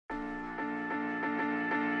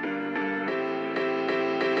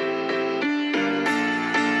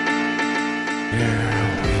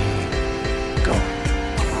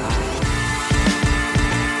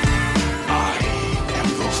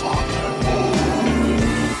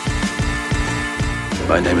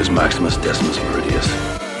My name is Maximus Decimus Meridius.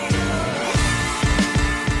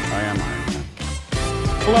 I am Iron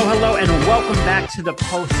Man. Hello, and welcome back to the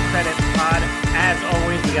post-credit pod. As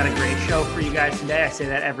always, we got a great show for you guys today. I say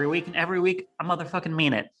that every week, and every week I motherfucking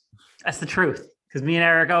mean it. That's the truth, because me and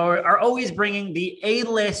Eric are always bringing the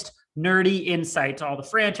A-list nerdy insight to all the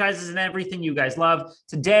franchises and everything you guys love.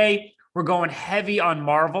 Today, we're going heavy on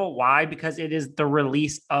Marvel. Why? Because it is the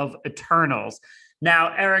release of Eternals.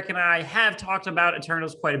 Now, Eric and I have talked about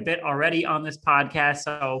Eternals quite a bit already on this podcast,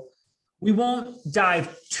 so we won't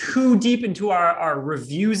dive too deep into our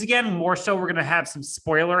reviews again. More so, we're going to have some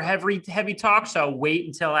spoiler heavy talk, so wait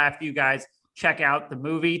until after you guys check out the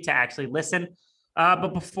movie to actually listen. But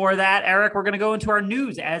before that, Eric, we're going to go into our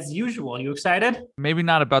news as usual. You excited? Maybe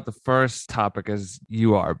not about the first topic as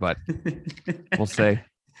you are, but we'll see.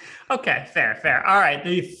 Okay, fair. All right,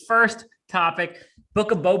 the first topic,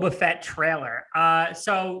 Book of Boba Fett trailer.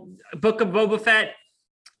 So Book of Boba Fett,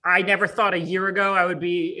 I never thought a year ago I would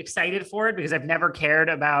be excited for it because I've never cared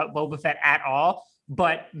about Boba Fett at all.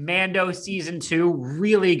 But Mando season 2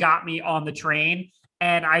 really got me on the train.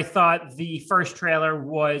 And I thought the first trailer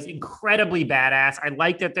was incredibly badass. I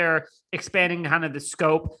like that they're expanding kind of the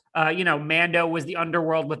scope. Mando was the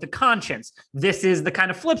underworld with the conscience. This is the kind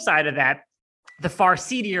of flip side of that. The far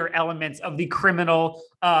seedier elements of the criminal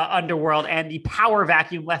underworld and the power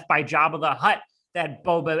vacuum left by Jabba the Hutt that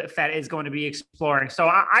Boba Fett is going to be exploring. So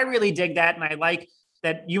I really dig that. And I like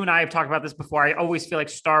that you and I have talked about this before. I always feel like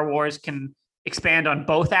Star Wars can expand on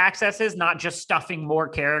both accesses, not just stuffing more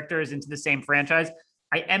characters into the same franchise.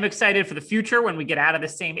 I am excited for the future when we get out of the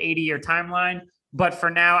same 80-year timeline. But for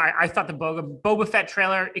now, I thought the Boba Fett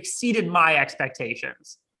trailer exceeded my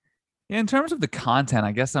expectations. In terms of the content,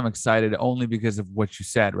 I guess I'm excited only because of what you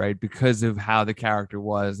said, right? Because of how the character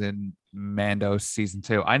was in Mando season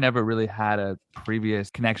 2. I never really had a previous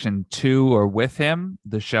connection to or with him.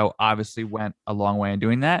 The show obviously went a long way in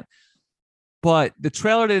doing that. But the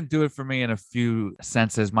trailer didn't do it for me in a few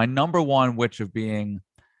senses. My number one, which of being,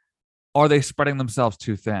 are they spreading themselves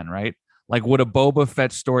too thin, right? Like, would a Boba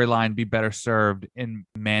Fett storyline be better served in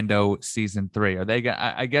Mando season 3? Are they?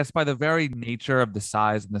 I guess by the very nature of the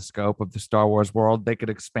size and the scope of the Star Wars world, they could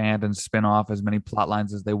expand and spin off as many plot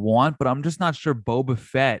lines as they want. But I'm just not sure Boba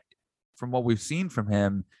Fett, from what we've seen from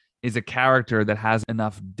him, is a character that has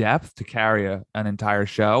enough depth to carry an entire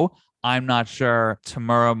show. I'm not sure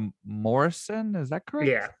Tamura Morrison, is that correct?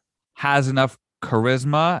 Yeah. Has enough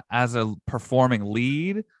charisma as a performing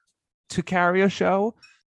lead to carry a show.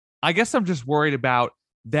 I guess I'm just worried about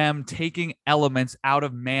them taking elements out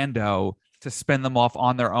of Mando to spin them off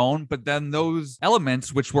on their own, but then those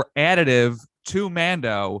elements, which were additive to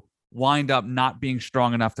Mando, wind up not being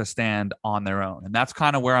strong enough to stand on their own. And that's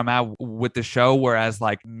kind of where I'm at with the show, whereas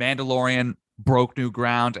like Mandalorian broke new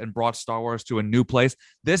ground and brought Star Wars to a new place.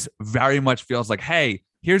 This very much feels like, hey,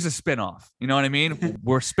 here's a spinoff. You know what I mean?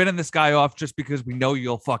 We're spinning this guy off just because we know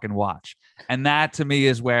you'll fucking watch. And that to me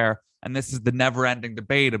is where, and this is the never-ending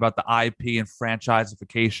debate about the IP and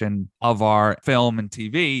franchiseification of our film and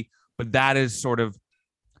TV, but that is sort of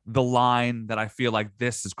the line that I feel like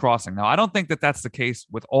this is crossing. Now, I don't think that that's the case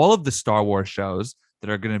with all of the Star Wars shows that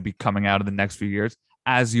are going to be coming out in the next few years.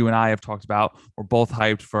 As you and I have talked about, we're both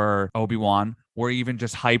hyped for Obi-Wan. We're even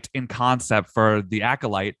just hyped in concept for The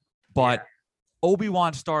Acolyte, but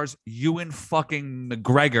Obi-Wan stars Ewan fucking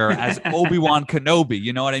McGregor as Obi-Wan Kenobi.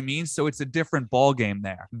 You know what I mean? So it's a different ball game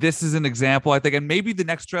there. This is an example, I think, and maybe the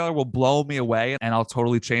next trailer will blow me away and I'll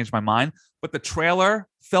totally change my mind. But the trailer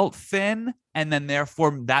felt thin, and then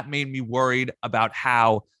therefore that made me worried about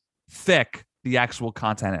how thick the actual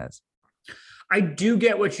content is. I do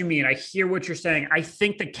get what you mean. I hear what you're saying. I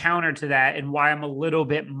think the counter to that, and why I'm a little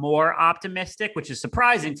bit more optimistic, which is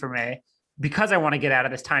surprising for me, because I want to get out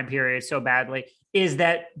of this time period so badly, is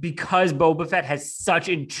that because Boba Fett has such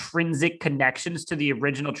intrinsic connections to the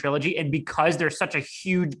original trilogy, and because there's such a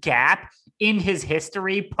huge gap in his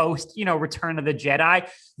history post, Return of the Jedi,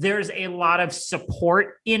 there's a lot of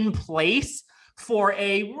support in place for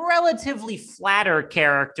a relatively flatter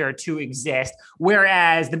character to exist,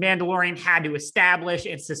 whereas the Mandalorian had to establish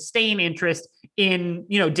and sustain interest in,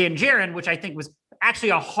 Din Djarin, which I think was actually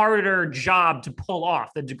a harder job to pull off.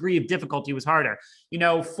 The degree of difficulty was harder.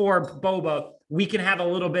 For Boba, we can have a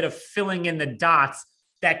little bit of filling in the dots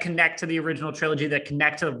that connect to the original trilogy, that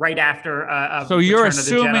connect to right after. So you're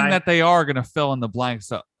assuming that they are going to fill in the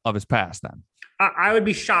blanks of his past then? I would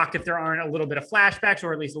be shocked if there aren't a little bit of flashbacks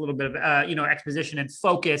or at least a little bit of exposition and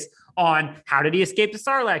focus on how did he escape the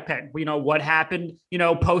Sarlacc pit? What happened,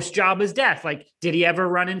 post Jabba's death? Like, did he ever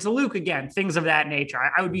run into Luke again? Things of that nature.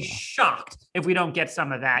 I would be shocked if we don't get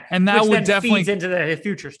some of that. And that would definitely feeds into the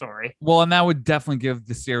future story. Well, and that would definitely give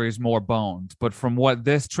the series more bones. But from what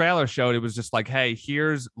this trailer showed, it was just like, hey,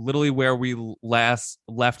 here's literally where we last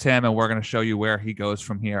left him, and we're going to show you where he goes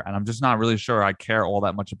from here. And I'm just not really sure I care all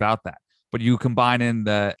that much about that. But you combine in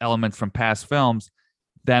the elements from past films,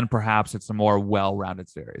 then perhaps it's a more well-rounded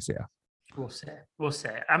series. Yeah. We'll see.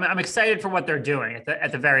 I'm excited for what they're doing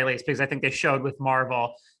at the very least, because I think they showed with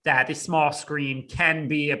Marvel that the small screen can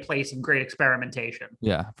be a place of great experimentation.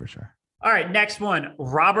 Yeah, for sure. All right, next one.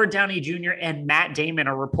 Robert Downey Jr. and Matt Damon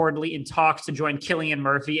are reportedly in talks to join Cillian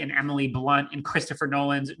Murphy and Emily Blunt in Christopher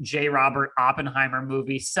Nolan's J. Robert Oppenheimer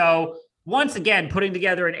movie. So once again, putting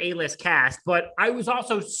together an A-list cast, but I was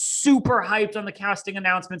also super hyped on the casting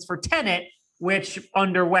announcements for Tenet, which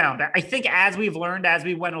underwhelmed. I think as we've learned as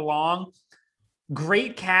we went along,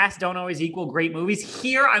 great casts don't always equal great movies.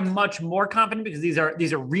 Here, I'm much more confident because these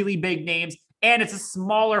are really big names, and it's a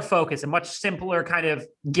smaller focus, a much simpler kind of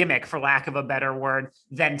gimmick, for lack of a better word,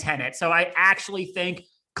 than Tenet. So I actually think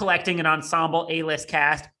collecting an ensemble A-list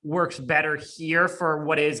cast works better here for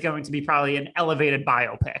what is going to be probably an elevated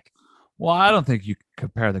biopic. Well, I don't think you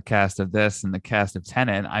compare the cast of this and the cast of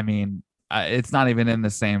Tenet. I mean, it's not even in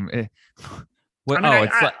the same.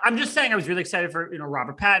 I'm just saying I was really excited for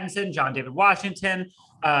Robert Pattinson, John David Washington,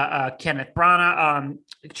 Kenneth Branagh.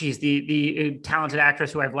 The talented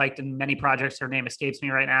actress who I've liked in many projects. Her name escapes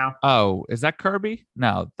me right now. Oh, is that Kirby?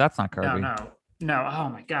 No, that's not Kirby. No. Oh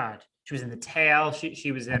my God, she was in The Tale.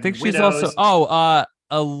 She was in. I think Widows. She's also.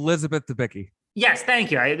 Elizabeth Debicki. Yes,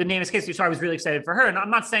 thank you. The name escapes me, so I was really excited for her. And I'm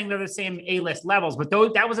not saying they're the same A-list levels, but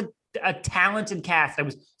that was a talented cast. I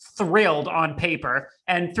was thrilled on paper,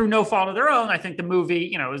 and through no fault of their own, I think the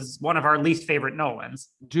movie, is one of our least favorite Nolans.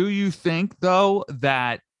 Do you think, though,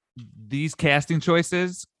 that these casting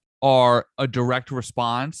choices are a direct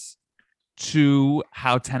response to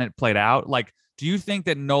how Tenet played out? Like, do you think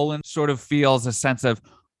that Nolan sort of feels a sense of,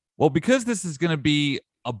 well, because this is going to be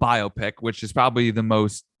a biopic, which is probably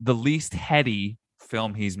the least heady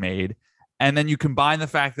film he's made, and then you combine the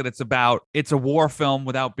fact that it's a war film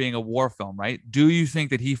without being a war film, right? Do you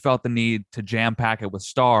think that he felt the need to jam pack it with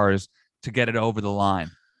stars to get it over the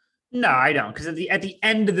line? No, I don't, because at the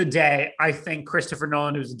end of the day, I think Christopher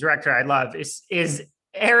Nolan, who's a director I love, is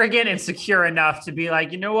arrogant and secure enough to be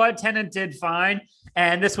like, you know what, Tenet did fine,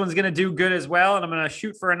 and this one's going to do good as well, and I'm going to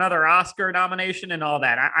shoot for another Oscar nomination and all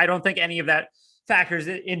that. I don't think any of that factors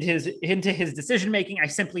into his decision making. I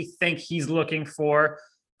simply think he's looking for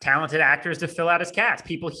talented actors to fill out his cast,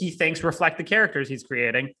 people he thinks reflect the characters he's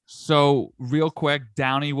creating. So real quick,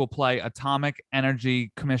 Downey will play Atomic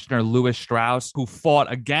Energy Commissioner Lewis Strauss, who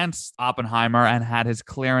fought against Oppenheimer and had his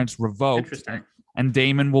clearance revoked. Interesting. And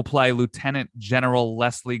Damon will play Lieutenant General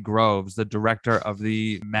Leslie Groves, the director of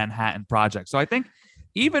the Manhattan Project. So I think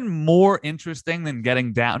even more interesting than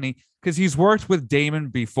getting Downey, because he's worked with Damon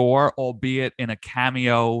before, albeit in a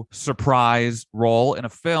cameo surprise role in a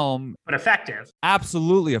film. But effective.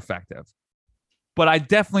 Absolutely effective. But I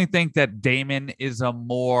definitely think that Damon is a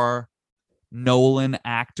more Nolan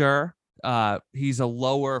actor. He's a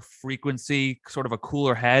lower frequency, sort of a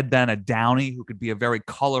cooler head than a Downey, who could be a very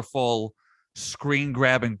colorful,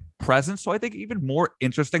 screen-grabbing presence. So I think even more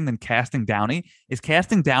interesting than casting Downey is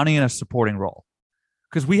casting Downey in a supporting role.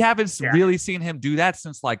 Because we haven't really seen him do that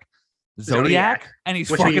since like Zodiac, and he's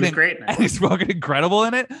fucking incredible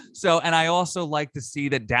in it. So, and I also like to see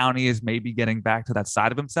that Downey is maybe getting back to that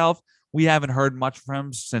side of himself. We haven't heard much from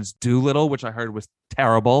him since Doolittle, which I heard was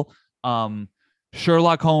terrible.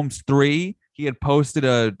 Sherlock Holmes 3, he had posted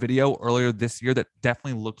a video earlier this year that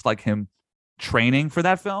definitely looks like him training for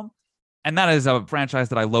that film. And that is a franchise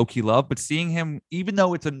that I low-key love. But seeing him, even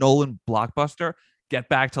though it's a Nolan blockbuster, get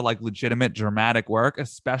back to like legitimate dramatic work,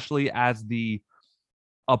 especially as the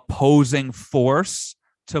opposing force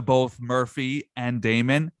to both Murphy and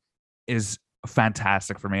Damon, is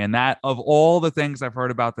fantastic for me. And that, of all the things I've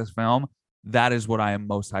heard about this film, that is what I am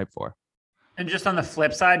most hyped for. And just on the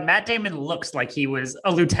flip side, Matt Damon looks like he was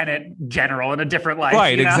a lieutenant general in a different life.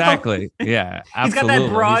 Right, exactly. Yeah, absolutely. He's got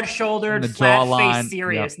that broad-shouldered, flat-faced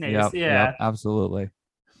seriousness. Yep, absolutely.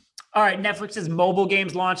 All right, Netflix's mobile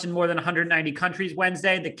games launched in more than 190 countries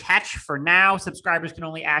Wednesday. The catch for now, subscribers can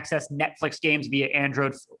only access Netflix games via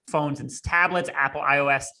Android phones and tablets. Apple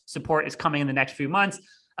iOS support is coming in the next few months.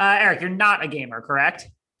 Eric, you're not a gamer, correct?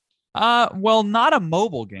 Well, not a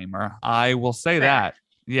mobile gamer. I will say that.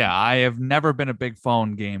 Yeah, I have never been a big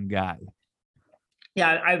phone game guy.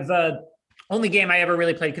 Yeah, I've Only game I ever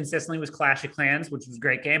really played consistently was Clash of Clans, which was a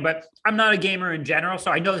great game, but I'm not a gamer in general.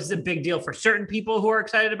 So I know this is a big deal for certain people who are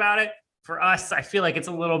excited about it. For us, I feel like it's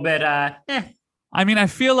a little bit, I mean, I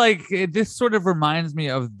feel like this sort of reminds me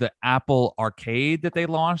of the Apple Arcade that they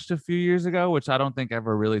launched a few years ago, which I don't think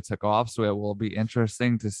ever really took off. So it will be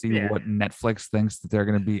interesting to see what Netflix thinks that they're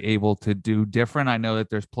going to be able to do different. I know that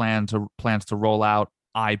there's plans to roll out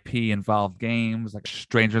IP involved games like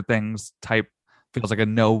Stranger Things type. Feels like a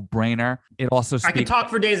no-brainer. It also I could talk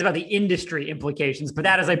for days about the industry implications, but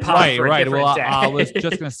that is a pod for a different day. I was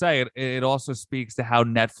just going to say it also speaks to how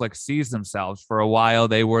Netflix sees themselves. For a while,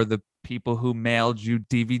 they were the people who mailed you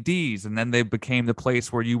DVDs, and then they became the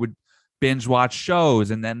place where you would binge watch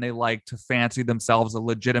shows, and then they like to fancy themselves a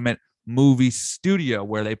legitimate movie studio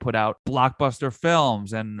where they put out blockbuster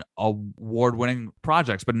films and award-winning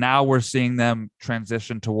projects. But now we're seeing them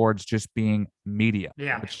transition towards just being media.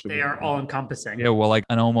 Yeah, they are all-encompassing. Yeah, well, like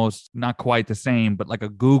an almost not quite the same, but like a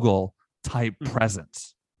Google type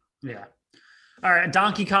presence. Yeah. All right, a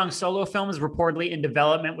Donkey Kong solo film is reportedly in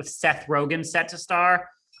development with Seth Rogen set to star.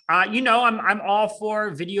 I'm all for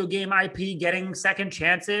video game IP getting second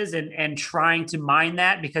chances and trying to mine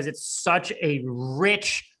that because it's such a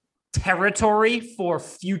rich territory for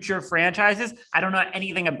future franchises. I don't know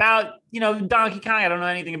anything about, Donkey Kong. I don't know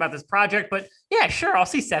anything about this project, but yeah, sure. I'll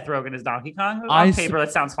see Seth Rogen as Donkey Kong. On paper,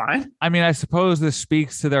 that sounds fine. I mean, I suppose this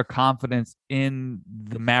speaks to their confidence in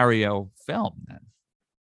the Mario film then.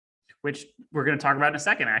 Which we're going to talk about in a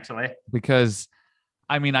second, actually. Because,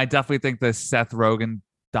 I mean, I definitely think the Seth Rogen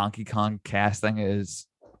Donkey Kong casting is,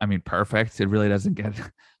 perfect. It really doesn't get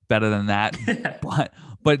better than that.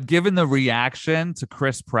 But given the reaction to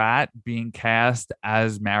Chris Pratt being cast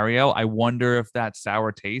as Mario, I wonder if that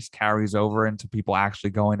sour taste carries over into people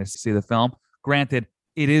actually going to see the film. Granted,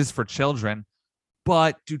 it is for children,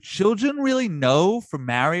 but do children really know from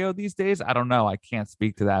Mario these days? I don't know. I can't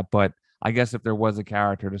speak to that, but I guess if there was a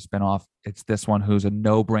character to spin off, it's this one who's a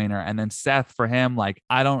no-brainer. And then Seth, for him,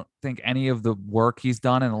 I don't think any of the work he's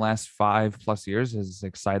done in the last 5+ years has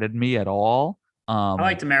excited me at all. I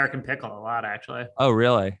liked American Pickle a lot, actually. Oh,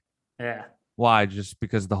 really? Yeah. Why? Just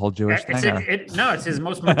because of the whole Jewish thing? No, it's his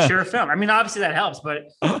most mature film. I mean, obviously that helps, but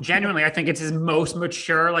genuinely, I think it's his most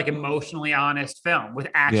mature, emotionally honest film with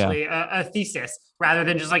actually a thesis rather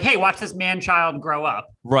than just hey, watch this man-child grow up.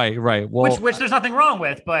 Right. Well, which there's nothing wrong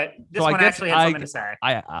with, but this one actually has something to say.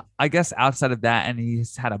 I guess outside of that, and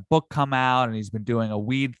he's had a book come out and he's been doing a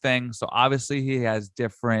weed thing. So obviously he has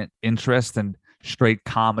different interests and straight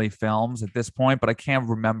comedy films at this point, but I can't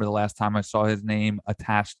remember the last time I saw his name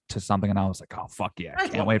attached to something and I was like, oh fuck yeah, I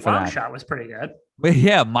can't wait for that. Shot was pretty good. But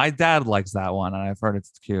yeah, my dad likes that one and I've heard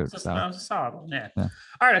it's cute. That was a solid one. Yeah. All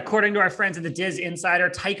right, according to our friends at the Diz Insider,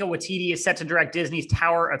 Taika Waititi is set to direct Disney's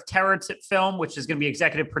Tower of Terror film, which is going to be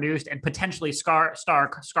executive produced and potentially star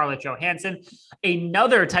Scarlett Johansson.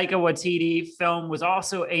 Another Taika Waititi film was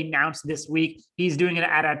also announced this week. He's doing an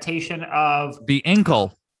adaptation of The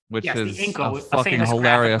Inkle, which is The Inkle, a fucking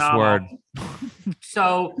hilarious word.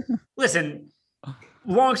 So, listen,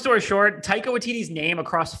 long story short, Taika Waititi's name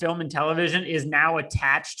across film and television is now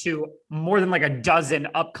attached to more than a dozen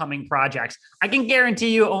upcoming projects. I can guarantee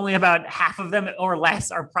you only about half of them or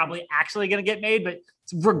less are probably actually going to get made, but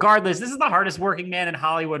regardless, this is the hardest working man in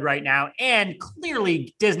Hollywood right now, and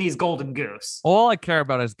clearly Disney's golden goose. All I care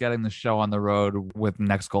about is getting the show on the road with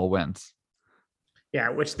Next Goal Wins. Yeah,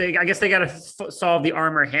 which I guess they got to solve the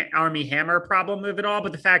Army Hammer problem with it all.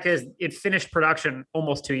 But the fact is, it finished production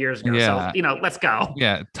almost 2 years ago. Yeah. So, let's go.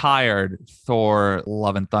 Yeah, Tired, Thor,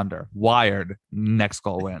 Love and Thunder, Wired, Next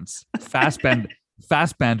Goal Wins. Fast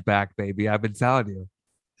bend back, baby. I've been telling you.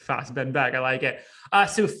 Fast bend back. I like it.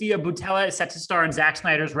 Sophia Boutella is set to star in Zack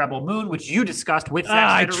Snyder's Rebel Moon, which you discussed with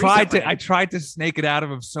Zack Snyder I tried to snake it out of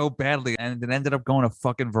him so badly, and it ended up going to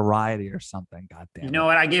fucking Variety or something. God damn. You know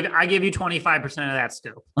what? I give you 25% of that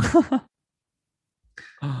scoop.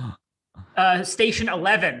 Station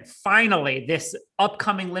 11, finally, this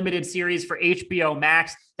upcoming limited series for HBO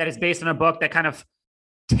Max that is based on a book that kind of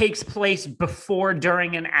takes place before,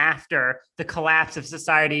 during, and after the collapse of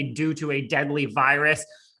society due to a deadly virus.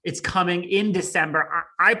 It's coming in December.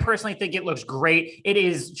 I personally think it looks great. It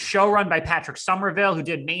is showrun by Patrick Somerville, who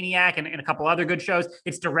did Maniac and a couple other good shows.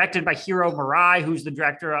 It's directed by Hiro Murai, who's the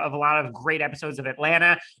director of a lot of great episodes of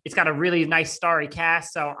Atlanta. It's got a really nice starry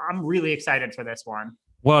cast, so I'm really excited for this one.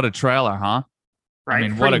 What a trailer, huh? Right? I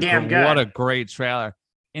mean, what a great trailer.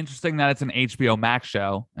 Interesting that it's an HBO Max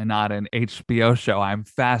show and not an HBO show. I'm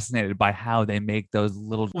fascinated by how they make those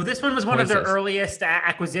little. Well, this one was one of their earliest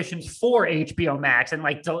acquisitions for HBO Max, and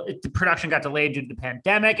the production got delayed due to the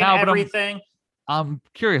pandemic and everything. I'm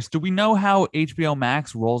curious. Do we know how HBO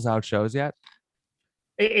Max rolls out shows yet?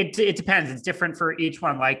 It depends. It's different for each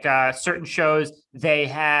one. Like certain shows, they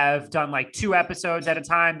have done like 2 episodes at a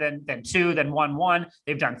time, then 2, then 1.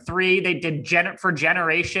 They've done 3. They did for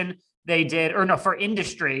Generation. They did, or no, for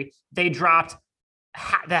Industry, they dropped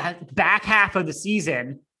the back half of the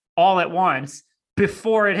season all at once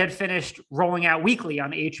before it had finished rolling out weekly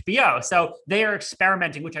on HBO. So they are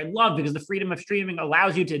experimenting, which I love because the freedom of streaming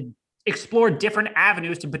allows you to explore different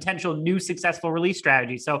avenues to potential new successful release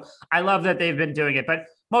strategies. So I love that they've been doing it, but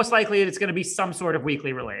most likely it's going to be some sort of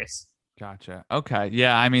weekly release. Gotcha. Okay.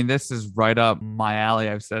 Yeah. I mean, this is right up my alley.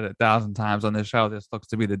 I've said it 1,000 times on this show. This looks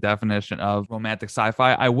to be the definition of romantic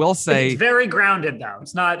sci-fi. I will say it's very grounded, though.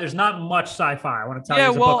 There's not much sci-fi. I want to tell you. Yeah.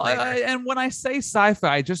 Well, and when I say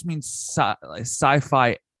sci-fi, I just mean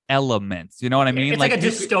sci-fi elements. You know what I mean? It's like a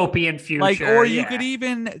dystopian future. Or you could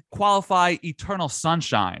even qualify Eternal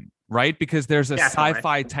Sunshine, right? Because there's a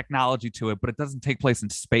sci-fi technology to it, but it doesn't take place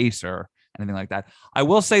in space or anything like that. I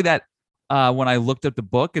will say that when I looked up the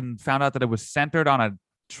book and found out that it was centered on a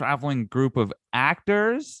traveling group of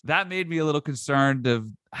actors, that made me a little concerned of,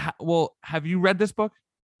 well, have you read this book?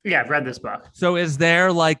 Yeah, I've read this book. So is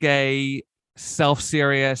there like a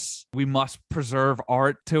self-serious, we must preserve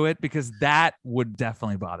art to it? Because that would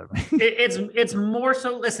definitely bother me. It's more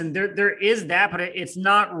so, listen, there is that, but it's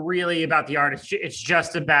not really about the art. It's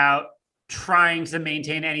just about trying to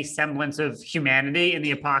maintain any semblance of humanity in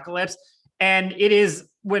the apocalypse. And it is,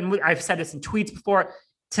 I've said this in tweets before,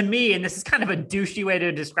 to me, and this is kind of a douchey way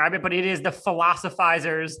to describe it, but it is the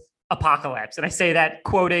philosophizer's apocalypse. And I say that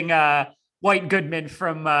quoting White Goodman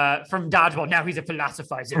from Dodgeball. Now he's a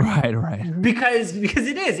philosophizer. Right. Because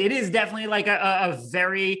it is definitely like a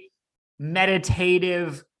very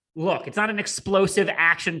meditative look. It's not an explosive,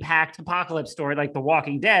 action-packed apocalypse story like The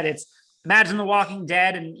Walking Dead. It's imagine The Walking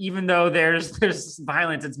Dead, and even though there's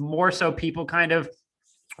violence, it's more so people kind of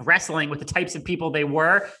wrestling with the types of people they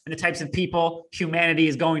were and the types of people humanity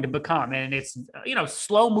is going to become. And it's,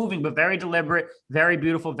 slow moving, but very deliberate, very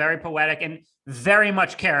beautiful, very poetic, and very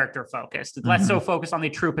much character focused. Mm-hmm. Less so focused on the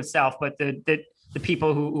troop itself, but the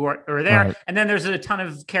people who are there. Right. And then there's a ton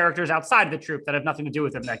of characters outside of the troop that have nothing to do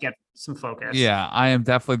with them that get some focus. Yeah, I am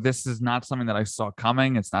definitely, this is not something that I saw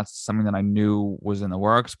coming. It's not something that I knew was in the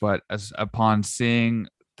works, but upon seeing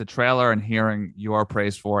the trailer and hearing your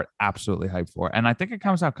praise for it, absolutely hyped for it. And I think it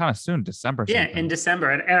comes out kind of soon, December. Yeah, in December.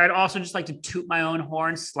 And I'd also just like to toot my own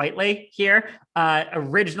horn slightly here.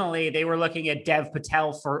 Originally, they were looking at Dev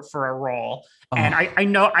Patel for a role. Oh. And I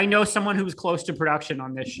know someone who was close to production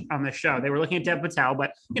on this show. They were looking at Dev Patel,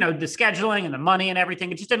 but the scheduling and the money and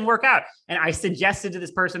everything, it just didn't work out. And I suggested to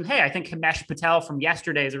this person, hey, I think Himesh Patel from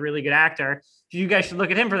Yesterday is a really good actor. You guys should look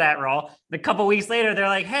at him for that role. And a couple weeks later, they're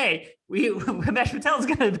like, hey, Himesh Patel is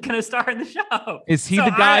gonna star in the show. Is he the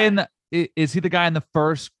guy in the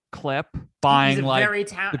first clip buying the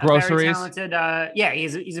groceries? Very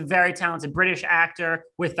talented, he's a very talented British actor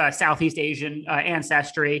with Southeast Asian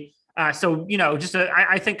ancestry. I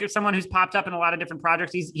think someone who's popped up in a lot of different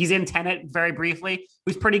projects. He's in Tenet very briefly,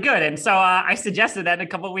 who's pretty good. And so I suggested that, and a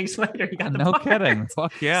couple of weeks later, he got the part. No kidding.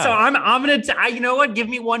 Fuck yeah. So I'm gonna, you know what? Give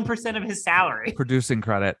me 1% of his salary. Producing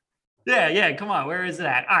credit. Yeah. Come on, where is it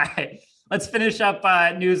at? All right, let's finish up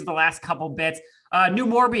news of the last couple bits. New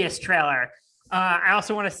Morbius trailer. I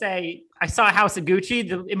also want to say I saw House of Gucci.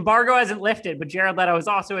 The embargo hasn't lifted, but Jared Leto is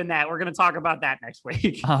also in that. We're going to talk about that next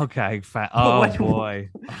week. Okay. Boy.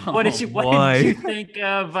 What did you think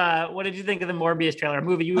of the Morbius trailer? A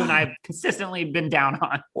movie you and I have consistently been down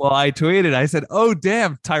on. Well, I tweeted. I said, "Oh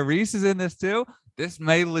damn, Tyrese is in this too. This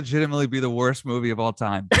may legitimately be the worst movie of all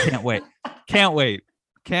time. Can't wait. Can't wait.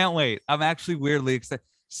 I'm actually weirdly excited.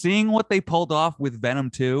 Seeing what they pulled off with Venom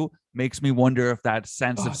 2 makes me wonder if that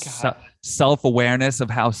sense of self-awareness of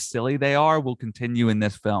how silly they are will continue in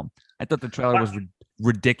this film. I thought the trailer was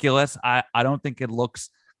ridiculous. I don't think it looks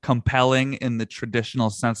compelling in the traditional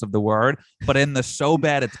sense of the word, but in the so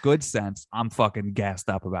bad it's good sense, I'm fucking gassed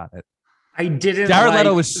up about it. Jared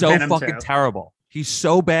Leto is so Venom fucking 2. Terrible. He's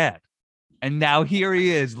so bad. And now here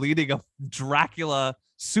he is leading a Dracula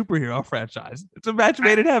superhero franchise. It's a match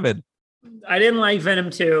made in heaven. I didn't like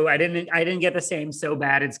Venom 2. I didn't get the same so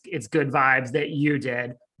bad it's good vibes that you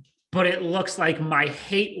did, but it looks like my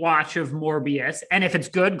hate watch of Morbius. And if it's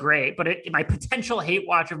good, great. But my potential hate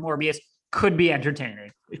watch of Morbius could be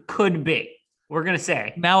entertaining. It could be. We're going to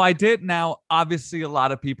say. Now, obviously, a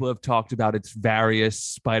lot of people have talked about its various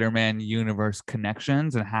Spider-Man universe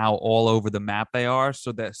connections and how all over the map they are.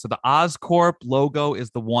 So the Oscorp logo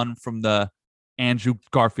is the one from the Andrew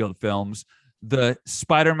Garfield films. the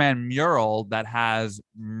Spider-Man mural that has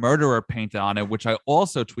murderer painted on it, which I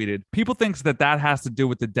also tweeted. People think that has to do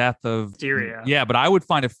with the death of Mysterio. Yeah, but I would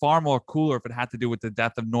find it far more cooler if it had to do with the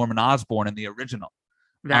death of Norman Osborn in the original.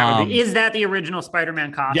 That would be. Is that the original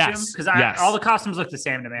Spider-Man costume? Yes. Because yes. all the costumes look the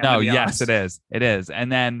same to me. No, yes, it is. It is.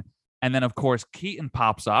 And then of course Keaton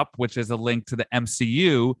pops up, which is a link to the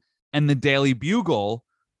MCU, and the Daily Bugle,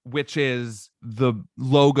 which is the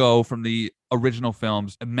logo from the original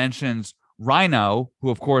films. It mentions Rhino, who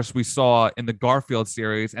of course we saw in the Garfield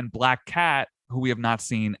series, and Black Cat, who we have not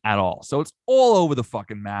seen at all. So it's all over the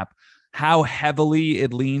fucking map. How heavily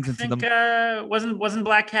it leans into the wasn't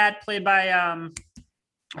Black Cat played by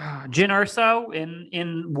Jyn Erso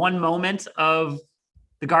in one moment of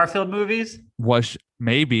the Garfield movies? Was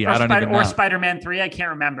maybe I don't even know. Or Spider-Man 3. I can't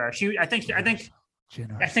remember. I think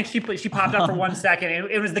she popped up for 1 second.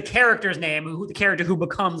 It was the character's name, the character who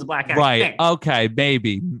becomes Black Cat. Right. Okay.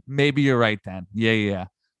 Maybe you're right then. Yeah.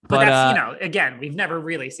 But that's, again, we've never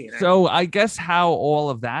really seen it. So I guess how all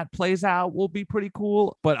of that plays out will be pretty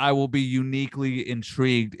cool, but I will be uniquely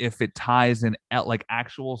intrigued if it ties in like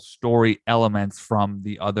actual story elements from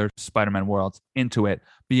the other Spider-Man worlds into it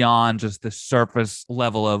beyond just the surface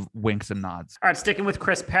level of winks and nods. All right, sticking with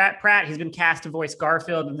Chris Pratt, he's been cast to voice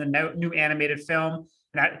Garfield in the new animated film.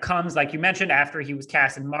 And that comes, like you mentioned, after he was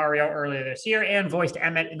cast in Mario earlier this year and voiced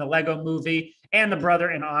Emmett in the Lego movie and the brother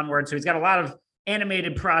in Onward. So he's got a lot of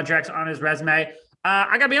animated projects on his resume.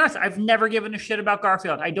 I gotta be honest, I've never given a shit about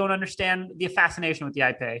Garfield. I don't understand the fascination with the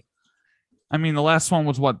IP. I mean, the last one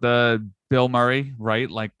was the Bill Murray, right?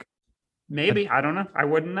 Like, maybe. I don't know. I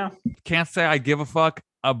wouldn't know. Can't say I give a fuck.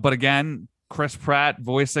 But again, Chris Pratt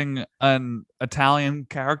voicing an Italian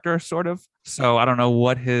character, sort of. So I don't know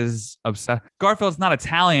what his obsession. Garfield's not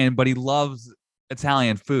Italian, but he loves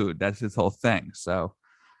Italian food. That's his whole thing. So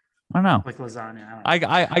I don't know. Like lasagna.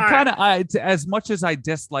 I as much as I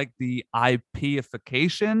dislike the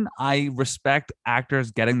IPification, I respect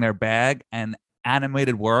actors getting their bag, and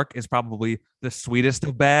animated work is probably the sweetest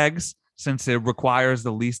of bags since it requires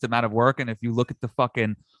the least amount of work. And if you look at the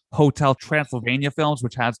fucking Hotel Transylvania films,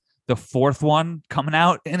 which has the fourth one coming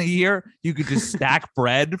out in a year, you could just stack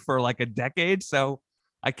bread for like a decade. So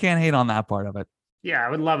I can't hate on that part of it. Yeah,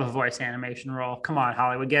 I would love a voice animation role. Come on,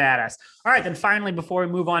 Hollywood, get at us. All right, then finally, before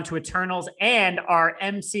we move on to Eternals and our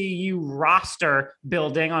MCU roster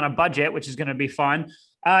building on a budget, which is going to be fun,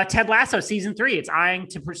 Ted Lasso Season 3. It's eyeing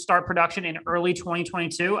to start production in early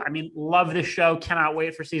 2022. I mean, love this show. Cannot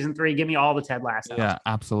wait for Season 3. Give me all the Ted Lasso. Yeah,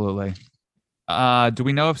 absolutely. Do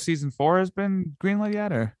we know if Season 4 has been greenlit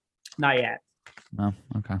yet or? Not yet. No.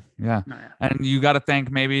 Okay. Yeah. And you got to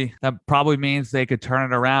think maybe that probably means they could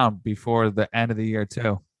turn it around before the end of the year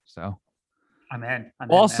too. So I'm in.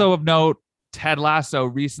 Also of note, Ted Lasso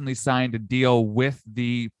recently signed a deal with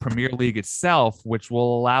the Premier League itself, which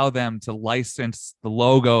will allow them to license the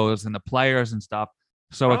logos and the players and stuff.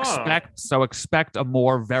 So expect a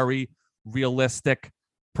more very realistic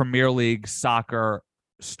Premier League soccer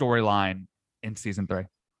storyline in Season 3.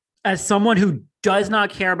 As someone who does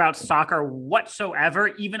not care about soccer whatsoever,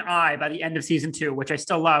 even I, by the end of Season 2, which I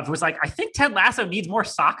still love, was like, I think Ted Lasso needs more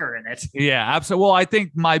soccer in it. Yeah, absolutely. Well, I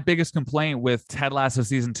think my biggest complaint with Ted Lasso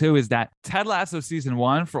Season 2 is that Ted Lasso Season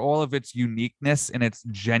 1, for all of its uniqueness and its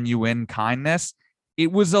genuine kindness,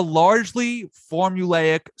 it was a largely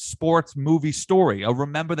formulaic sports movie story. A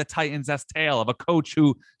Remember the Titans-esque tale of a coach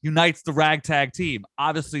who unites the ragtag team.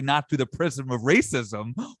 Obviously not through the prism of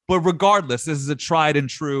racism, but regardless, this is a tried and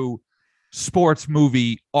true sports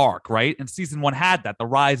movie arc, right? And Season 1 had that, the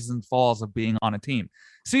rises and falls of being on a team.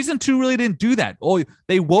 Season 2 really didn't do that. Oh,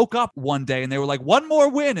 they woke up one day and they were like, one more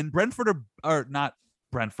win, and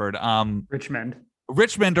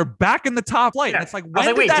Richmond are back in the top flight. Yeah. And it's like,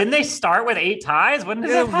 didn't they start with 8 ties? When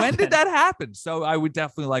did that happen? So I would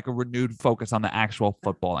definitely like a renewed focus on the actual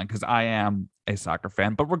footballing because I am a soccer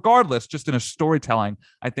fan. But regardless, just in a storytelling,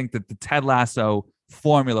 I think that the Ted Lasso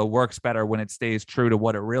formula works better when it stays true to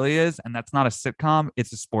what it really is. And that's not a sitcom.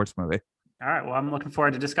 It's a sports movie. All right. Well, I'm looking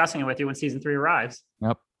forward to discussing it with you when Season 3 arrives.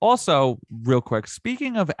 Yep. Also, real quick,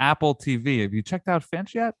 speaking of Apple TV, have you checked out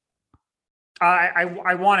Finch yet?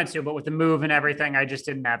 I wanted to, but with the move and everything, I just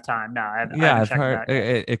didn't have time. No, I've heard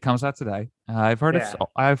it comes out today. I've heard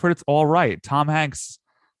it's all right. Tom Hanks,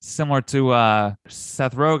 similar to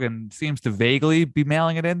Seth Rogen, seems to vaguely be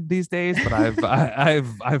mailing it in these days, but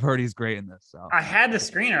I've heard he's great in this. So I had the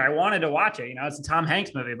screener. I wanted to watch it. It's a Tom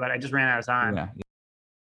Hanks movie, but I just ran out of time. Yeah.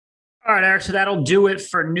 All right, Eric, so that'll do it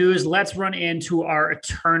for news. Let's run into our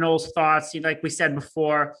Eternals thoughts. Like we said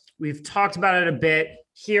before, we've talked about it a bit.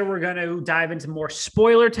 Here, we're going to dive into more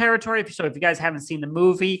spoiler territory. So if you guys haven't seen the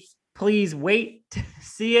movie, please wait to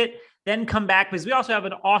see it. then come back because we also have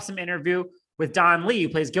an awesome interview with Don Lee, who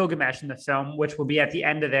plays Gilgamesh in the film, which will be at the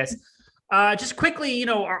end of this. Just quickly,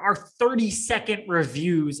 our 30-second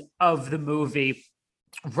reviews of the movie.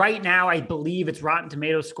 Right now, I believe its Rotten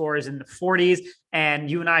Tomatoes score is in the 40s.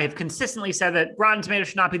 And you and I have consistently said that Rotten Tomatoes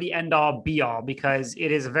should not be the end-all, be-all, because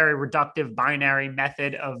it is a very reductive binary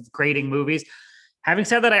method of grading movies. Having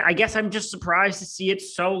said that, I guess I'm just surprised to see it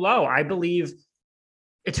so low. I believe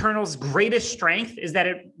Eternal's greatest strength is that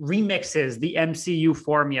it remixes the MCU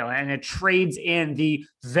formula and it trades in the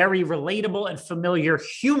very relatable and familiar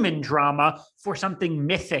human drama for something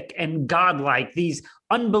mythic and godlike. These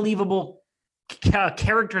unbelievable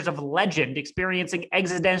characters of legend experiencing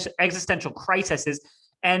existential crises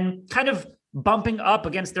and kind of bumping up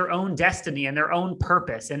against their own destiny and their own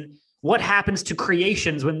purpose. And what happens to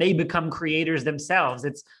creations when they become creators themselves?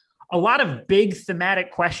 It's a lot of big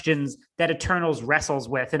thematic questions that Eternals wrestles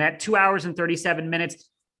with. And at 2 hours and 37 minutes,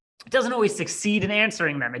 it doesn't always succeed in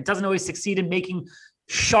answering them. It doesn't always succeed in making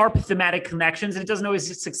sharp thematic connections. And it doesn't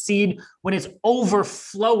always succeed when it's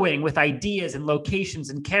overflowing with ideas and locations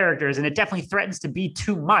and characters. And it definitely threatens to be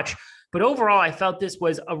too much. But overall, I felt this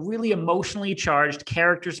was a really emotionally charged,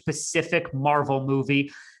 character-specific Marvel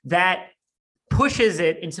movie that pushes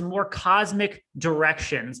it into more cosmic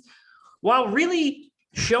directions while really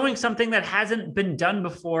showing something that hasn't been done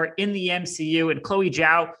before in the MCU. And Chloe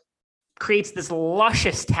Zhao creates this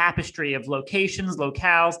luscious tapestry of locations,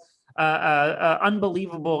 locales,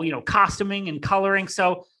 unbelievable, costuming and coloring.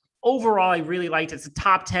 So overall, I really liked it. It's a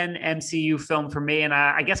top 10 MCU film for me. And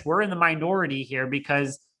I guess we're in the minority here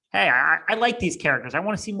because, hey, I like these characters. I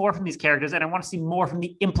want to see more from these characters, and I want to see more from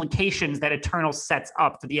the implications that Eternal sets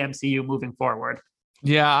up for the MCU moving forward.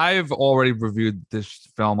 Yeah, I've already reviewed this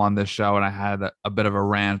film on this show, and I had a bit of a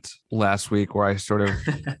rant last week where I sort of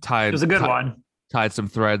tied some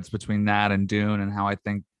threads between that and Dune, and how I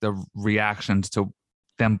think the reactions to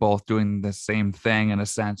them both doing the same thing in a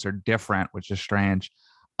sense are different, which is strange.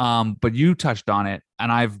 But you touched on it,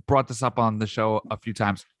 and I've brought this up on the show a few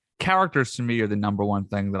times. Characters to me are the number one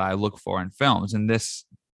thing that I look for in films, and this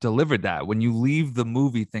delivered that. When you leave the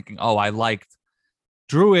movie thinking, oh, I liked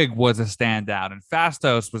Druig was a standout, and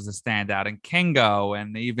Phastos was a standout, and Kingo,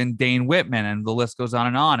 and even Dane Whitman, and the list goes on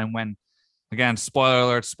and on. And when, again,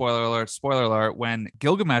 spoiler alert, when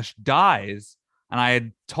Gilgamesh dies, and I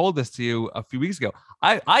had told this to you a few weeks ago,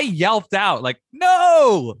 I yelped out like,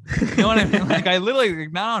 no, you know what I mean? Like I literally,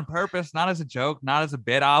 not on purpose, not as a joke, not as a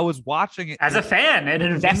bit. I was watching it as a fan, an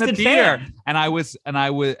invested in the theater, fan.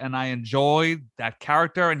 and I enjoyed that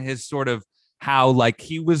character and his sort of how like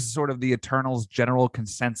he was sort of the Eternals general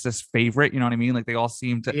consensus favorite. You know what I mean? Like they all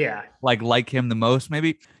seem to like him the most.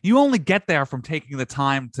 Maybe you only get there from taking the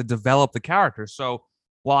time to develop the character. So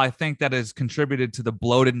while I think that has contributed to the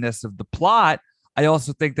bloatedness of the plot, I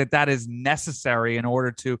also think that is necessary in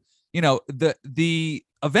order to, the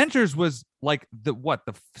Avengers was like the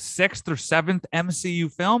sixth or seventh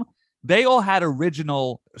MCU film. They all had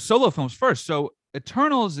original solo films first. So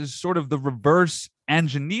Eternals is sort of the reverse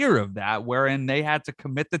engineer of that, wherein they had to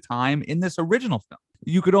commit the time in this original film.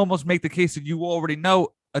 You could almost make the case that you already know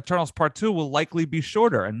Eternals Part 2 will likely be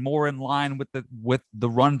shorter and more in line with the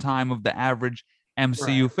runtime of the average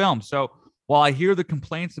MCU film. So while I hear the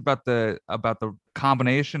complaints about the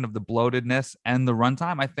combination of the bloatedness and the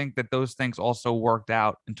runtime, I think that those things also worked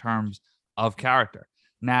out in terms of character.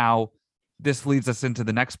 Now, this leads us into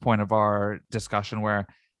the next point of our discussion, where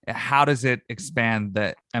how does it expand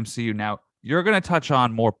the MCU? Now, you're going to touch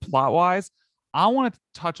on more plot-wise. I want to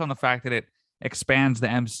touch on the fact that it expands the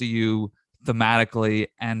MCU thematically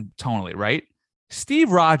and tonally, right?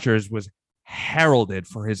 Steve Rogers was heralded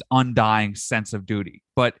for his undying sense of duty,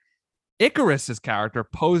 but Icarus's character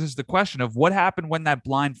poses the question of what happened when that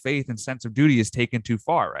blind faith and sense of duty is taken too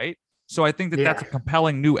far, right? So I think that that's a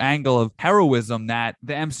compelling new angle of heroism that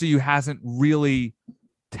the MCU hasn't really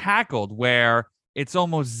tackled, where it's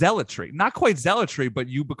almost zealotry. Not quite zealotry, but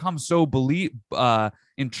you become so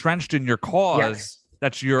entrenched in your cause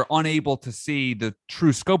that you're unable to see the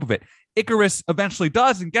true scope of it. Icarus eventually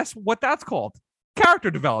does, and guess what that's called?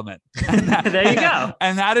 Character development. And there you go.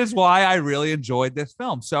 And that is why I really enjoyed this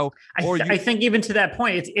film. So I think even to that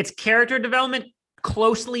point, it's character development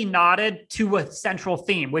closely knotted to a central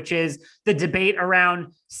theme, which is the debate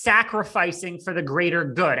around sacrificing for the greater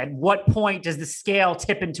good. At what point does the scale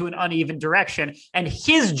tip into an uneven direction? And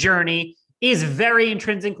his journey is very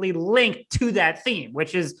intrinsically linked to that theme,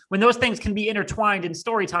 which is when those things can be intertwined in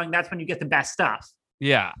storytelling, that's when you get the best stuff.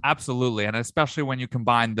 Yeah, absolutely. And especially when you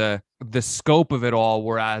combine the scope of it all,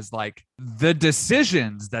 whereas like the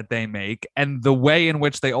decisions that they make and the way in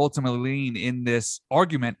which they ultimately lean in this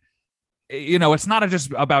argument, it's not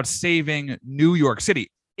just about saving New York City.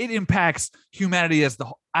 It impacts humanity as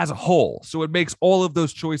a whole. So it makes all of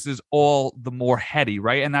those choices all the more heady,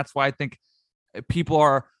 right? And that's why I think people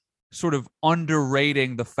are sort of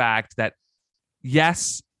underrating the fact that,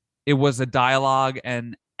 yes, it was a dialogue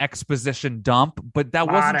and exposition dump, but that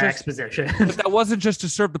wasn't just exposition. But that wasn't just to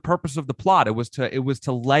serve the purpose of the plot. It was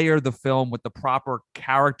to layer the film with the proper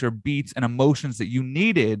character beats and emotions that you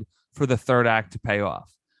needed for the third act to pay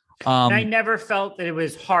off. And I never felt that it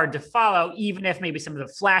was hard to follow, even if maybe some of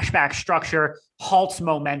the flashback structure halts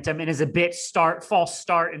momentum and is a bit false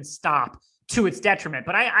start and stop to its detriment.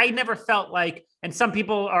 But I never felt like, and some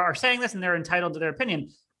people are saying this and they're entitled to their opinion,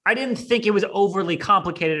 I didn't think it was overly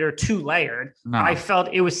complicated or too layered. No. I felt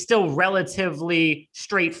it was still relatively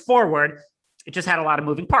straightforward. It just had a lot of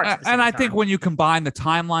moving parts. And I think when you combine the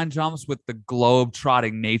timeline jumps with the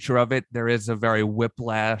globe-trotting nature of it, there is a very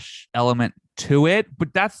whiplash element to it.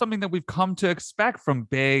 But that's something that we've come to expect from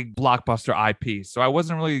big blockbuster IPs. So I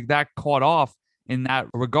wasn't really that caught off in that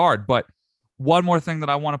regard. But one more thing that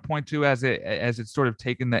I want to point to as it's sort of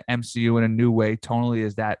taken the MCU in a new way tonally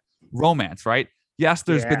is that romance, right? Yes,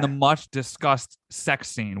 there's been the much discussed sex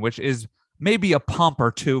scene, which is maybe a pump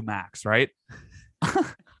or two max, right?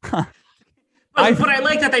 But I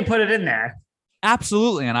like that they put it in there.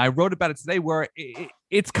 Absolutely. And I wrote about it today where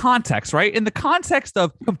it's context, right? In the context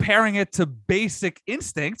of comparing it to Basic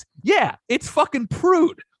Instinct, yeah, it's fucking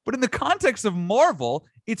prude. But in the context of Marvel,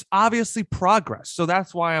 it's obviously progress. So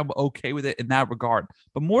that's why I'm okay with it in that regard.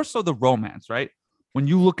 But more so the romance, right? When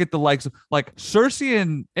you look at the likes of like Cersei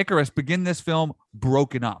and Icarus begin this film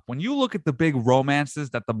broken up. When you look at the big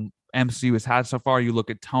romances that the MCU has had so far, you look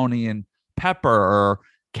at Tony and Pepper or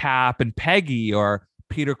Cap and Peggy or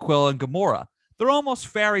Peter Quill and Gamora. They're almost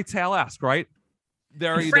fairy tale-esque, right?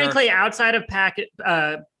 Frankly, outside of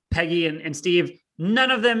Peggy and Steve, none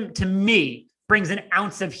of them, to me, brings an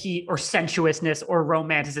ounce of heat or sensuousness or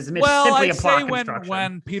romanticism. It's simply a plot construction.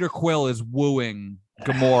 When Peter Quill is wooing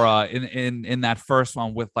Gamora in that first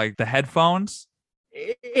one with like the headphones,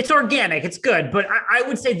 it's organic, it's good, but I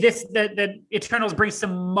would say that Eternals brings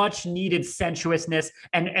some much needed sensuousness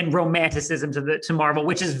and romanticism to Marvel,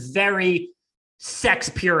 which is very sex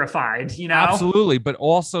purified, Absolutely. But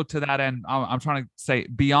also to that end, I'm trying to say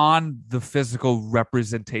beyond the physical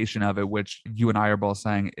representation of it, which you and I are both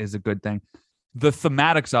saying is a good thing, the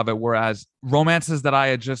thematics of it, whereas romances that I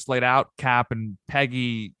had just laid out, Cap and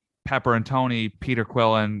Peggy, Pepper and Tony, Peter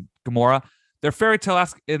Quill and Gamora, they're fairy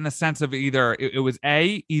tale-esque in the sense of either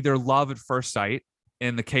love at first sight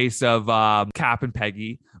in the case of Cap and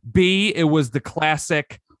Peggy. B, it was the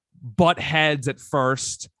classic butt heads at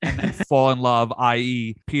first and then fall in love,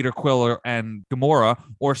 i.e. Peter Quill and Gamora.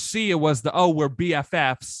 Or C, it was we're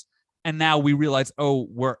BFFs and now we realize,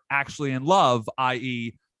 we're actually in love,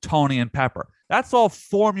 i.e. Tony and Pepper. That's all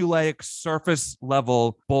formulaic surface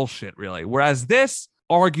level bullshit, really. Whereas this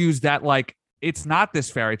argues that like it's not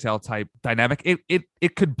this fairy tale type dynamic.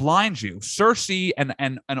 It could blind you. Cersei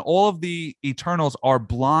and all of the Eternals are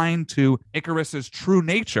blind to Icarus's true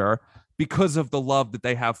nature because of the love that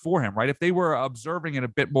they have for him, right? If they were observing it a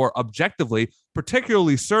bit more objectively,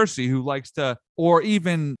 particularly Cersei, who likes to, or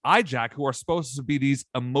even Ijack, who are supposed to be these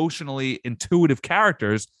emotionally intuitive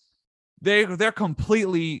characters, they're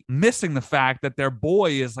completely missing the fact that their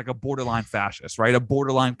boy is like a borderline fascist, right? A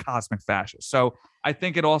borderline cosmic fascist. So I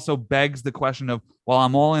think it also begs the question of, while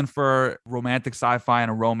I'm all in for romantic sci-fi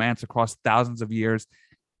and a romance across thousands of years,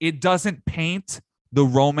 it doesn't paint the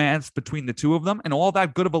romance between the two of them in all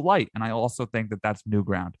that good of a light. And I also think that that's new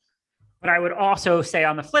ground. But I would also say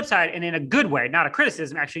on the flip side, and in a good way, not a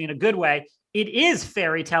criticism, actually in a good way, it is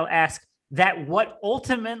fairy tale-esque that what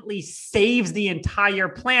ultimately saves the entire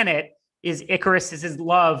planet is Icarus's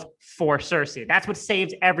love for Cersei. That's what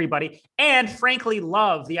saves everybody. And frankly,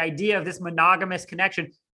 love, the idea of this monogamous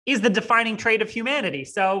connection, is the defining trait of humanity.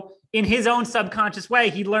 So in his own subconscious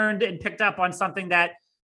way, he learned and picked up on something that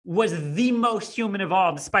was the most human of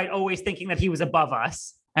all, despite always thinking that he was above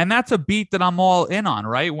us. And that's a beat that I'm all in on,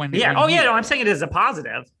 right? I'm saying it is a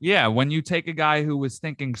positive. Yeah, when you take a guy who was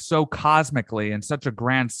thinking so cosmically in such a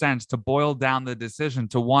grand sense to boil down the decision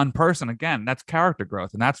to one person, again, that's character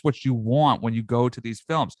growth. And that's what you want when you go to these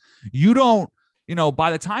films. You don't,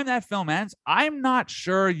 by the time that film ends, I'm not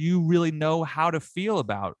sure you really know how to feel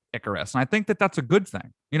about Icarus. And I think that that's a good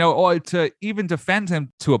thing, or to even defend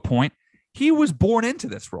him to a point. He was born into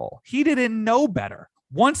this role. He didn't know better.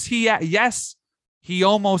 Once he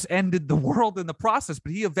almost ended the world in the process,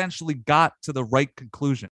 but he eventually got to the right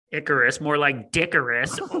conclusion. Icarus, more like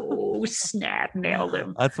Dickarus. Oh, snap, nailed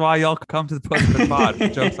him. That's why y'all come to the Postman Pod for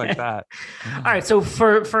jokes like that. All right, so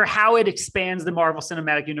for how it expands the Marvel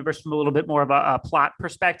Cinematic Universe from a little bit more of a plot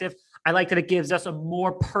perspective, I like that it gives us a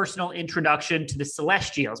more personal introduction to the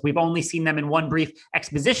Celestials. We've only seen them in one brief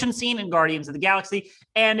exposition scene in Guardians of the Galaxy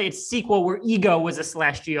and its sequel where Ego was a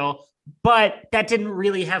Celestial, but that didn't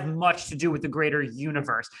really have much to do with the greater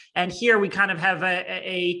universe. And here we kind of have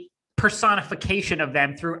a personification of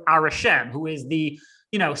them through Arishem, who is the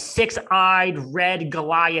six-eyed red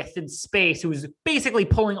Goliath in space, who is basically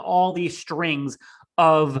pulling all these strings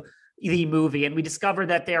of the movie. And we discover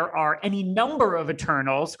that there are any number of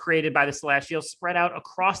Eternals created by the Celestials spread out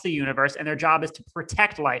across the universe, and their job is to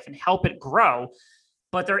protect life and help it grow.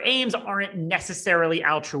 But their aims aren't necessarily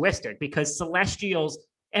altruistic, because Celestials,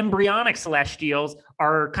 embryonic Celestials,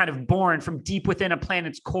 are kind of born from deep within a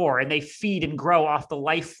planet's core, and they feed and grow off the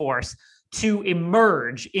life force to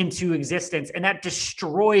emerge into existence, and that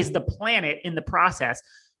destroys the planet in the process.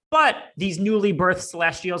 But these newly birthed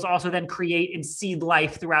Celestials also then create and seed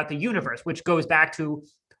life throughout the universe, which goes back to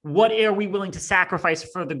what are we willing to sacrifice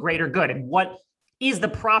for the greater good, and what is the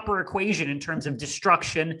proper equation in terms of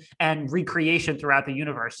destruction and recreation throughout the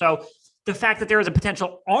universe. So the fact that there is a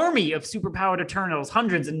potential army of superpowered Eternals,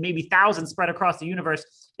 hundreds and maybe thousands spread across the universe,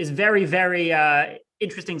 is very, very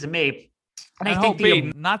interesting to me. And I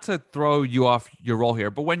think not to throw you off your role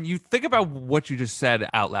here, but when you think about what you just said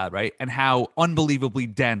out loud, right, and how unbelievably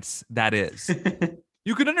dense that is,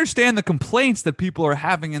 you can understand the complaints that people are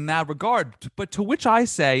having in that regard. But to which I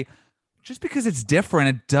say, just because it's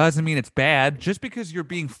different, it doesn't mean it's bad. Just because you're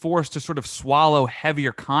being forced to sort of swallow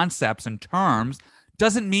heavier concepts and terms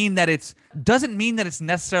doesn't mean that it's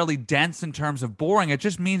necessarily dense in terms of boring. It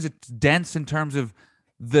just means it's dense in terms of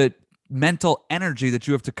the mental energy that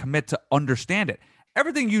you have to commit to understand it.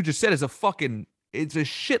 Everything you just said is it's a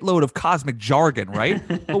shitload of cosmic jargon, right?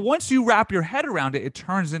 But once you wrap your head around it, it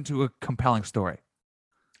turns into a compelling story.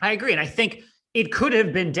 I agree. And I think it could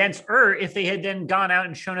have been denser if they had then gone out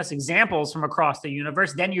and shown us examples from across the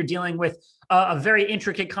universe. Then you're dealing with a very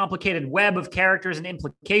intricate, complicated web of characters and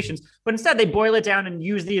implications. But instead, they boil it down and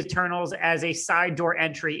use the Eternals as a side door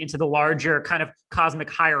entry into the larger kind of cosmic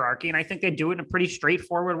hierarchy. And I think they do it in a pretty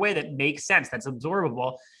straightforward way that makes sense, that's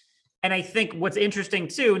absorbable. And I think what's interesting,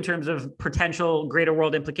 too, in terms of potential greater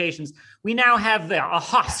world implications, we now have a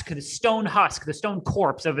husk, the stone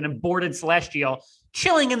corpse of an aborted Celestial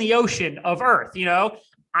chilling in the ocean of Earth.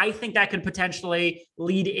 I think that could potentially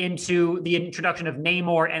lead into the introduction of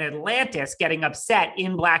Namor and Atlantis getting upset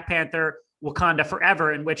in Black Panther Wakanda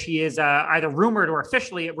Forever, in which he is either rumored or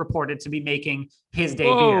officially reported to be making his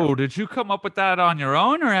debut. Oh, did you come up with that on your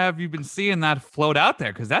own, or have you been seeing that float out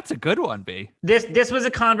there? Because that's a good one, B. This was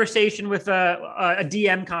a conversation with a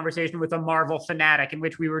DM conversation with a Marvel fanatic in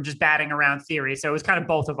which we were just batting around theories. So it was kind of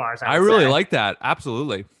both of ours. I really like that.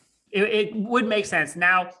 Absolutely. It would make sense.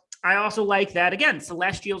 Now, I also like that, again,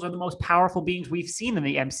 Celestials are the most powerful beings we've seen in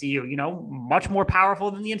the MCU, much more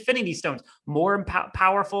powerful than the Infinity Stones, more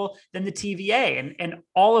powerful than the TVA. And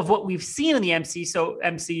all of what we've seen in the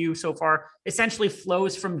MCU so far essentially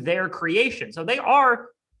flows from their creation. So they are,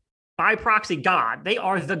 by proxy, God. They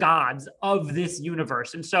are the gods of this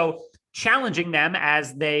universe. And so challenging them,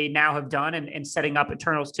 as they now have done, and setting up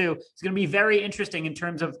Eternals 2, is going to be very interesting in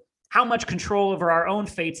terms of how much control over our own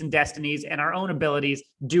fates and destinies and our own abilities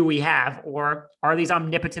do we have? Or are these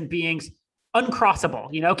omnipotent beings uncrossable?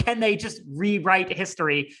 Can they just rewrite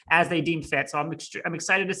history as they deem fit? So I'm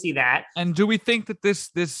excited to see that. And do we think that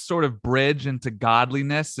this sort of bridge into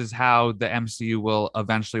godliness is how the MCU will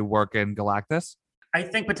eventually work in Galactus? I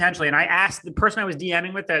think potentially. And I asked the person I was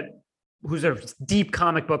DMing with, who's a deep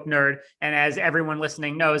comic book nerd, and as everyone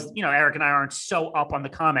listening knows, Eric and I aren't so up on the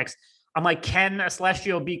comics. I'm like, can a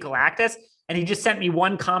Celestial beat Galactus? And he just sent me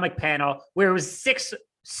one comic panel where it was six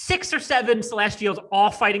or seven Celestials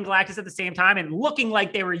all fighting Galactus at the same time and looking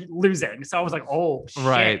like they were losing. So I was like, oh, shit.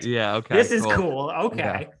 Right. Yeah. Okay. This is cool.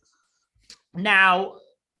 Okay. Now,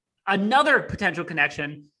 another potential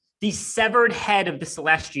connection, the severed head of the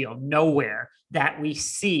Celestial Nowhere that we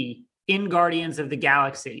see in Guardians of the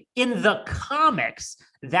Galaxy. In the comics,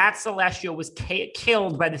 that Celestial was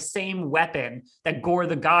killed by the same weapon that Gore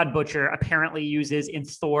the God Butcher apparently uses in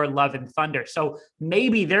Thor: Love and Thunder. So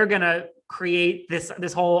maybe they're going to create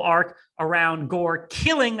this whole arc around Gore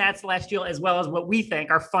killing that Celestial, as well as what we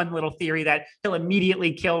think our fun little theory that he'll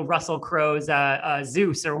immediately kill Russell Crowe's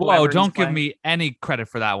Zeus or whatever. Whoa, don't give me any credit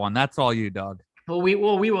for that one. That's all you, dog. Well, we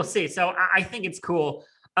will see. So I think it's cool.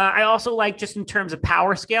 I also like, just in terms of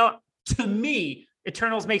power scale, to me,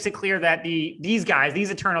 Eternals makes it clear that these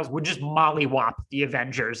Eternals would just mollywop the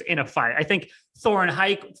Avengers in a fight. I think Thor and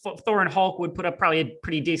Hulk would put up probably a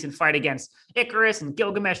pretty decent fight against Icarus and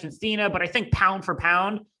Gilgamesh and Athena, but I think pound for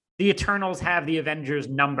pound, the Eternals have the Avengers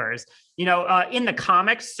numbers. In the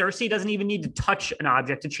comics, Cersei doesn't even need to touch an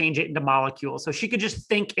object to change it into molecules. So she could just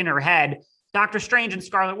think in her head, Doctor Strange and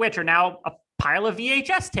Scarlet Witch are now a pile of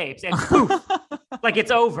VHS tapes, and poof, like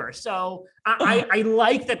it's over. So I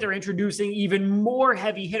like that they're introducing even more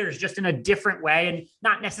heavy hitters just in a different way and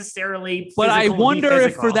not necessarily. But I wonder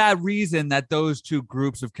if for that reason that those two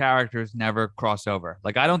groups of characters never cross over.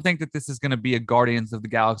 Like, I don't think that this is going to be a Guardians of the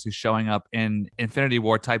Galaxy showing up in Infinity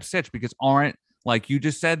War type sitch, because aren't, like you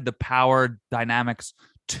just said, the power dynamics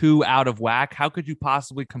too out of whack? How could you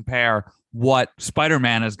possibly compare what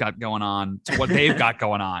Spider-Man has got going on to what they've got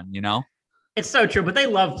going on, It's so true, but they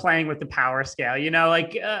love playing with the power scale.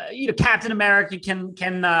 Captain America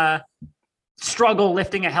can struggle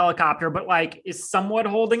lifting a helicopter, but like is somewhat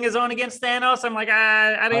holding his own against Thanos. I'm like,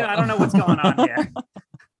 I don't know what's going on here.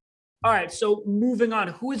 All right, so moving on,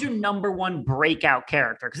 who is your number one breakout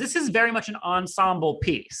character? Because this is very much an ensemble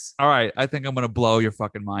piece. All right, I think I'm going to blow your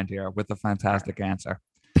fucking mind here with a fantastic answer.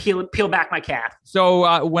 Peel back my cap.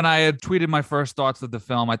 So when I had tweeted my first thoughts of the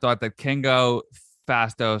film, I thought that Kingo,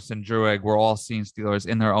 Phastos, and Druig were all scene stealers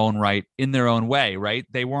in their own right, in their own way, right?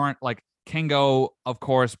 They weren't like Kingo, of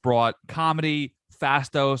course, brought comedy.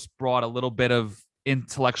 Phastos brought a little bit of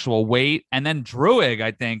intellectual weight. And then Druig, I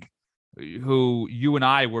think, who you and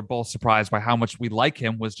I were both surprised by how much we like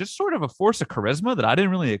him, was just sort of a force of charisma that I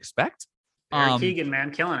didn't really expect. Barry Keoghan, man,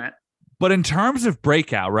 killing it. But in terms of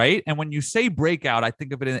breakout, right? And when you say breakout, I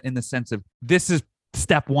think of it in the sense of this is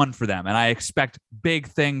step one for them, and I expect big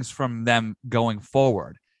things from them going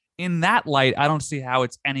forward. In that light, I don't see how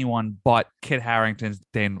it's anyone but Kit Harington's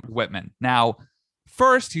Dane Whitman. Now,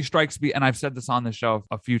 first, he strikes me, and I've said this on the show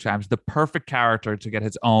a few times, the perfect character to get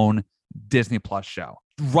his own Disney Plus show.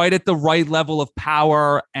 Right at the right level of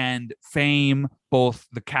power and fame, both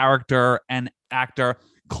the character and actor.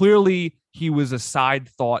 Clearly, he was a side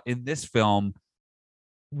thought in this film,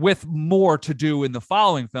 with more to do in the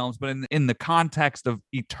following films, but in the context of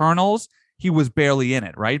Eternals, he was barely in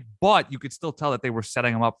it, right? But you could still tell that they were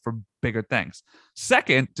setting him up for bigger things.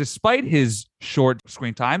 Second, despite his short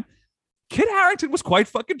screen time, Kit Harington was quite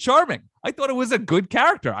fucking charming. I thought it was a good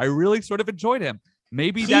character. I really sort of enjoyed him.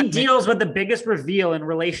 Maybe he deals with the biggest reveal in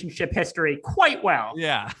relationship history quite well.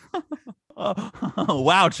 Yeah.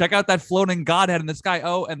 Wow, check out that floating godhead in the sky.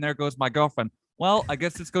 Oh, and there goes my girlfriend. Well, I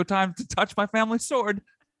guess it's go time to touch my family sword.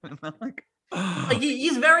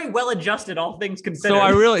 He's very well adjusted, all things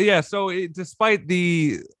considered. So despite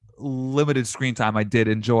the limited screen time, I did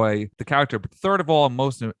enjoy the character. But third of all, and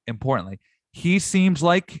most importantly, he seems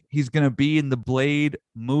like he's going to be in the Blade,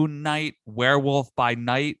 Moon Knight, Werewolf by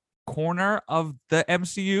Night corner of the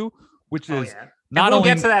MCU, which is we'll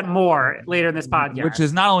get to that more later in this podcast. Which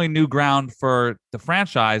is not only new ground for the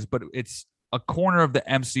franchise, but it's a corner of the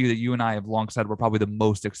MCU that you and I have long said we're probably the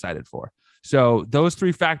most excited for. So those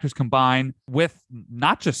three factors combined with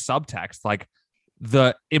not just subtext, like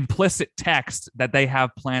the implicit text that they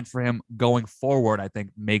have planned for him going forward, I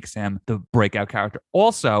think makes him the breakout character.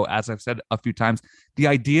 Also, as I've said a few times, the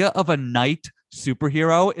idea of a knight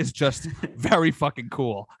superhero is just very fucking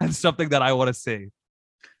cool and something that I want to see.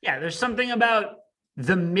 Yeah, there's something about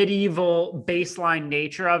the medieval baseline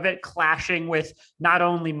nature of it clashing with not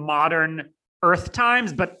only modern Earth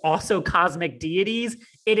times, but also cosmic deities.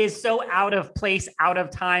 It is so out of place, out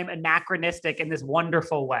of time, anachronistic in this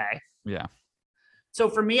wonderful way. Yeah. So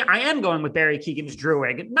for me, I am going with Barry Keoghan's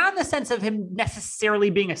Druig, not in the sense of him necessarily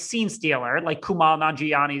being a scene stealer like Kumail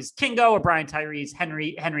Nanjiani's Kingo or Brian Tyree's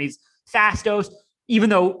Henry's Phastos, even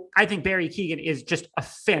though I think Barry Keoghan is just a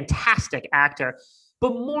fantastic actor,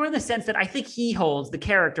 but more in the sense that I think he holds the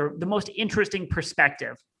character the most interesting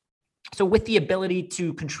perspective. So with the ability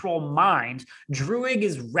to control mind, Druig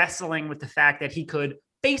is wrestling with the fact that he could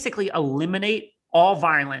basically eliminate all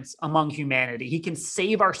violence among humanity. He can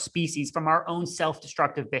save our species from our own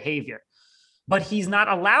self-destructive behavior. But he's not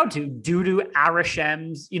allowed to due to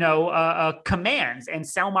Arashem's, commands. And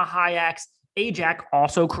Selma Hayek's Ajak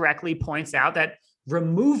also correctly points out that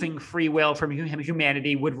removing free will from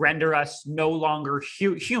humanity would render us no longer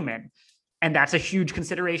human. And that's a huge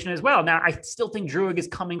consideration as well. Now, I still think Druig is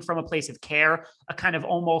coming from a place of care, a kind of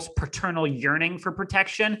almost paternal yearning for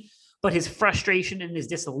protection. But his frustration and his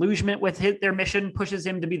disillusionment with their mission pushes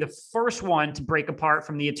him to be the first one to break apart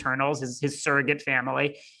from the Eternals, his surrogate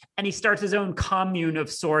family. And he starts his own commune of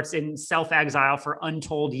sorts in self-exile for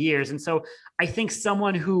untold years. And so I think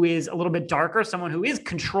someone who is a little bit darker, someone who is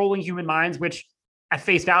controlling human minds, which at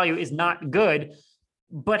face value is not good,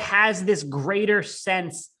 but has this greater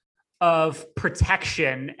sense of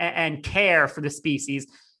protection and care for the species.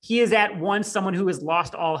 He is at once someone who has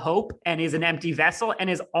lost all hope and is an empty vessel, and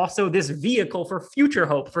is also this vehicle for future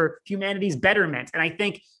hope, for humanity's betterment. And I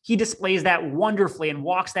think he displays that wonderfully and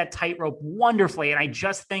walks that tightrope wonderfully. And I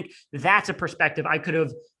just think that's a perspective I could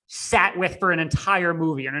have sat with for an entire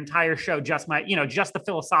movie, an entire show, just the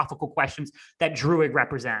philosophical questions that Druig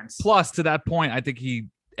represents. Plus, to that point, I think he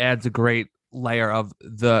adds a great layer of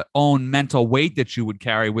the own mental weight that you would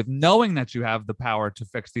carry with knowing that you have the power to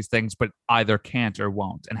fix these things, but either can't or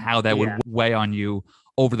won't, and how that would weigh on you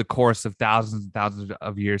over the course of thousands and thousands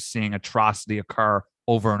of years, seeing atrocity occur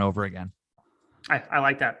over and over again. I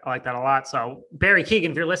like that. I like that a lot. So Barry Keoghan,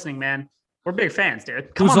 if you're listening, man, we're big fans, dude.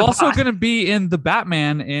 Who's also going to be in the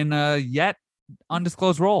Batman in a yet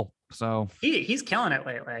undisclosed role. So he's killing it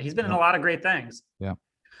lately. He's been in a lot of great things. Yeah.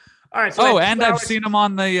 All right. So I've seen him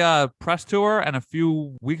on the press tour, and a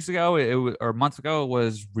few weeks ago, or months ago, it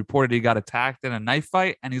was reported he got attacked in a knife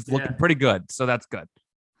fight, and he's looking pretty good. So that's good.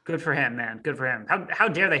 Good for him, man. Good for him. How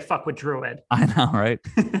dare they fuck with Druig? I know, right?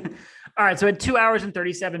 All right. So at 2 hours and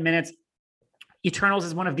 37 minutes, Eternals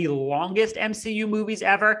is one of the longest MCU movies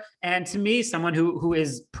ever. And to me, someone who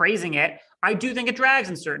is praising it, I do think it drags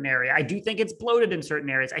in certain areas. I do think it's bloated in certain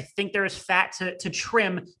areas. I think there is fat to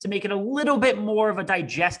trim to make it a little bit more of a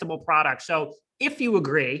digestible product. So if you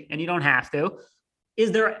agree, and you don't have to,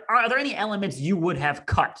 are there any elements you would have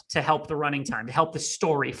cut to help the running time, to help the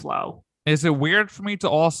story flow? Is it weird for me to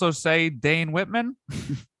also say Dane Whitman?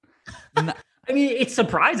 I mean, it's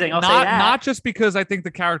surprising. I'll say that. Not just because I think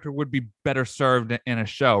the character would be better served in a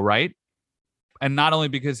show, right? And not only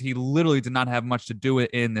because he literally did not have much to do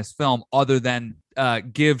in this film other than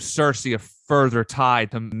give Cersei a further tie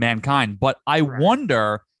to mankind. But I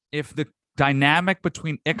wonder if the dynamic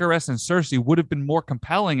between Ikaris and Cersei would have been more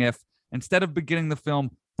compelling if, instead of beginning the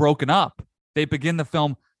film broken up, they begin the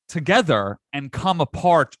film together and come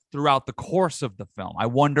apart throughout the course of the film. I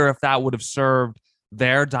wonder if that would have served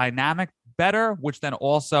their dynamic better, which then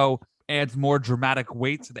also adds more dramatic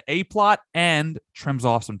weight to the A-plot and trims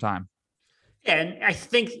off some time. Yeah, and I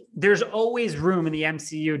think there's always room in the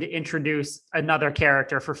MCU to introduce another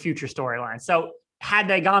character for future storylines. So had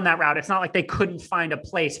they gone that route, it's not like they couldn't find a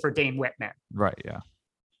place for Dane Whitman. Right, yeah.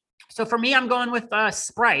 So for me, I'm going with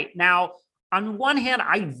Sprite. Now, on one hand,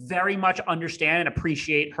 I very much understand and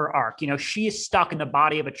appreciate her arc. She is stuck in the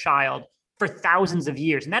body of a child for thousands of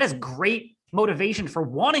years, and that is great motivation for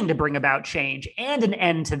wanting to bring about change and an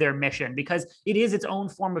end to their mission, because it is its own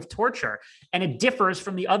form of torture, and it differs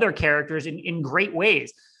from the other characters in great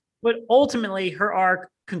ways. But ultimately, her arc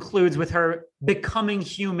concludes with her becoming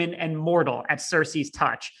human and mortal at Cersei's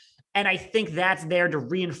touch. And I think that's there to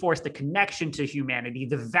reinforce the connection to humanity,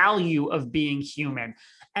 the value of being human.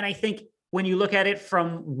 And I think when you look at it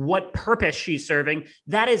from what purpose she's serving,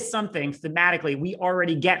 that is something thematically we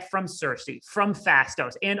already get from Cersei, from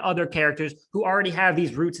Phastos, and other characters who already have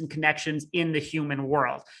these roots and connections in the human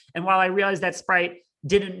world. And while I realize that Sprite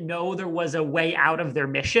didn't know there was a way out of their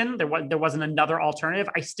mission, there wasn't another alternative,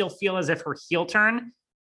 I still feel as if her heel turn,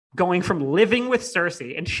 going from living with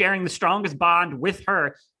Cersei and sharing the strongest bond with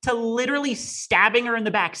her to literally stabbing her in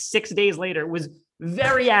the back 6 days later, was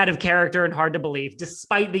very out of character and hard to believe,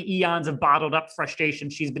 despite the eons of bottled up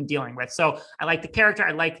frustration she's been dealing with. So I like the character.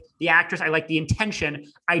 I like the actress. I like the intention.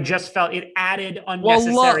 I just felt it added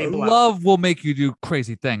unnecessary blow. Love will make you do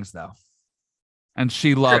crazy things, though. And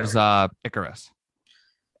she loves Ikaris.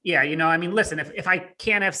 Yeah, listen, if I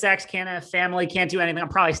can't have sex, can't have family, can't do anything, I'm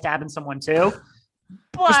probably stabbing someone too.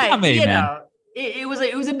 But, it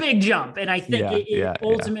was a big jump. And I think it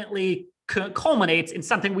ultimately culminates in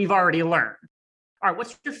something we've already learned. All right,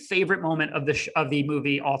 what's your favorite moment of the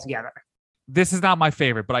movie altogether? This is not my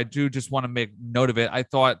favorite, but I do just want to make note of it. I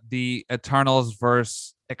thought the Eternals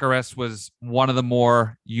versus Ikaris was one of the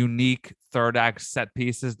more unique third act set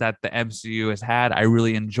pieces that the MCU has had. I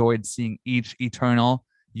really enjoyed seeing each Eternal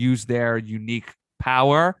use their unique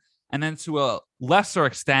power. And then to a lesser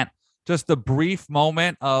extent, just the brief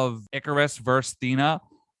moment of Ikaris versus Thena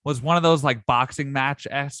was one of those like boxing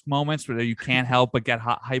match-esque moments where you can't help but get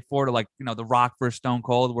hype for it, like, The Rock versus Stone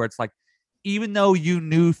Cold, where it's like, even though you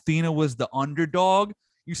knew Thena was the underdog,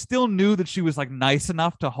 you still knew that she was like nice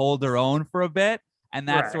enough to hold her own for a bit. And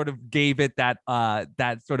that sort of gave it that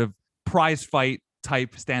sort of prize fight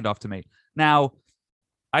type standoff to me. Now,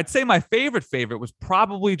 I'd say my favorite was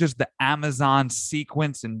probably just the Amazon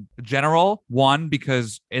sequence in general. One,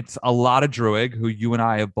 because it's a lot of Druig, who you and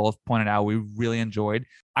I have both pointed out we really enjoyed.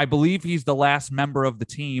 I believe he's the last member of the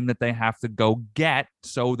team that they have to go get.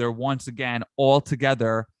 So they're once again all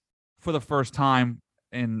together for the first time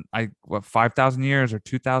in 5,000 years or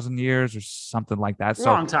 2,000 years or something like that.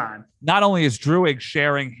 So Long time. not only is Druig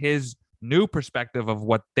sharing his new perspective of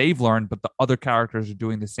what they've learned, but the other characters are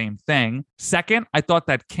doing the same thing. Second, I thought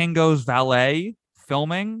that Kingo's valet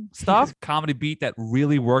filming stuff, comedy beat that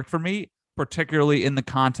really worked for me, particularly in the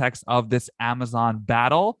context of this Amazon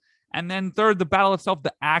battle. And then third, the battle itself,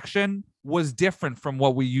 the action was different from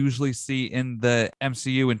what we usually see in the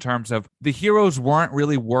MCU in terms of the heroes weren't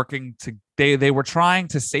really working to they were trying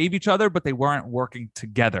to save each other, but they weren't working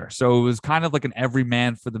together. So it was kind of like an every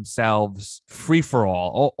man for themselves free for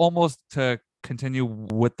all, almost to continue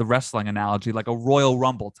with the wrestling analogy, like a Royal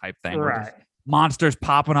Rumble type thing. Right. Monsters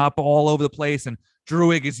popping up all over the place, and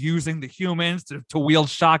Druig is using the humans to wield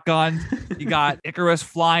shotguns. You got Icarus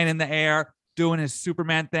flying in the air, doing his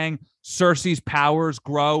Superman thing. Cersei's powers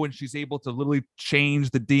grow, and she's able to literally change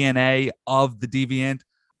the DNA of the deviant.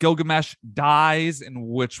 Gilgamesh dies, in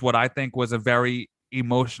which what I think was a very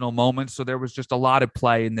emotional moment. So there was just a lot of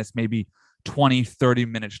play in this maybe 20,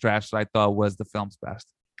 30-minute stretch that I thought was the film's best.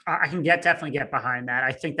 I can definitely get behind that.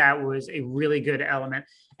 I think that was a really good element.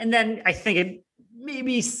 And then I think it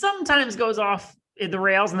maybe sometimes goes off the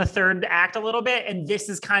rails in the third act a little bit. And this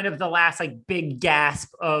is kind of the last like big gasp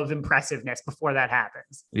of impressiveness before that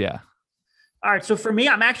happens. Yeah. All right. So for me,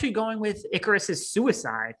 I'm actually going with Icarus's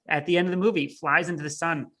suicide at the end of the movie, flies into the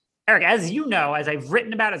sun. Eric, as you know, as I've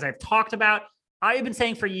written about, as I've talked about, I have been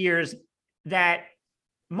saying for years that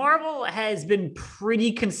Marvel has been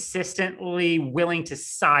pretty consistently willing to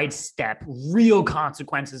sidestep real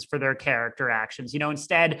consequences for their character actions.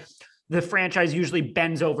 Instead, the franchise usually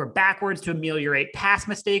bends over backwards to ameliorate past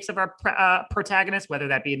mistakes of our protagonists, whether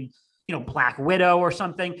that be in, Black Widow or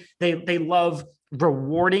something. They love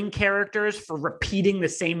rewarding characters for repeating the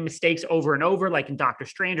same mistakes over and over, like in Doctor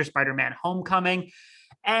Strange or Spider-Man Homecoming.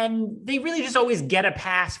 And they really just always get a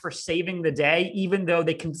pass for saving the day, even though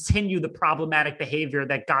they continue the problematic behavior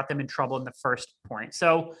that got them in trouble in the first point.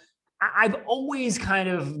 So I've always kind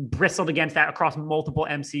of bristled against that across multiple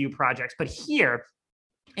MCU projects. But here,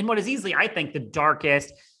 in what is easily, I think, the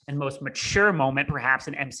darkest and most mature moment, perhaps,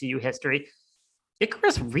 in MCU history,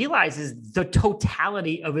 Icarus realizes the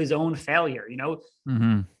totality of his own failure,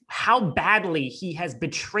 how badly he has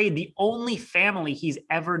betrayed the only family he's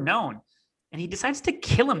ever known. And he decides to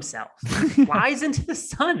kill himself, flies into the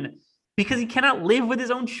sun because he cannot live with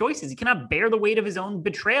his own choices. He cannot bear the weight of his own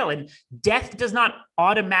betrayal. And death does not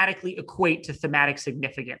automatically equate to thematic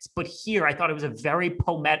significance. But here, I thought it was a very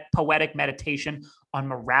poetic meditation on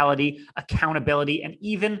morality, accountability, and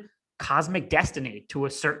even cosmic destiny to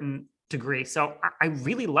a certain degree. So I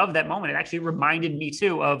really love that moment. It actually reminded me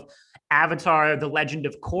too of Avatar: The Legend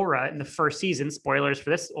of Korra in the first season. Spoilers for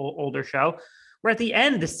this older show, where at the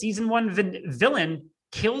end, the season 1 villain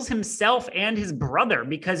kills himself and his brother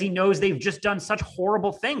because he knows they've just done such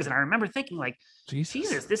horrible things. And I remember thinking, like,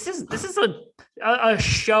 Jesus, this is a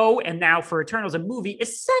show, and now for Eternals, a movie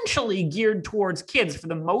essentially geared towards kids for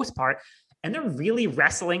the most part. And they're really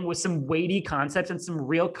wrestling with some weighty concepts and some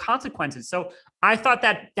real consequences. So I thought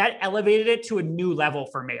that elevated it to a new level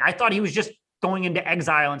for me. I thought he was just going into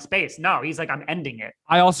exile in space. No, he's like, I'm ending it.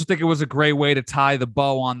 I also think it was a great way to tie the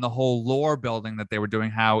bow on the whole lore building that they were doing,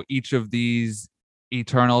 how each of these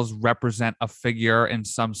Eternals represent a figure in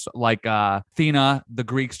some, like Athena, the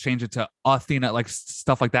Greeks change it to Athena, like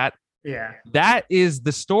stuff like that. Yeah. That is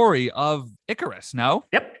the story of Icarus, no?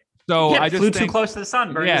 Yep. So I just flew too close to the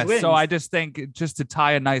sun. Yeah, so I just think just to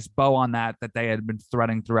tie a nice bow on that they had been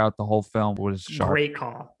threading throughout the whole film was sharp. Great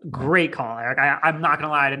call, Eric. I'm not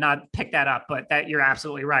gonna lie, I did not pick that up, but that you're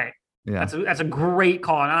absolutely right. Yeah, that's a great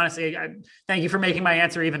call, and honestly, thank you for making my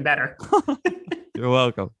answer even better. You're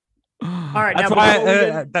welcome. All right,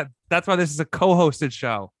 that's why this is a co-hosted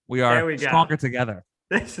show. We are stronger together.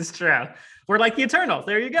 This is true. We're like the Eternals.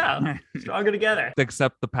 There you go, stronger together.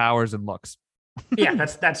 Except the powers and looks. Yeah,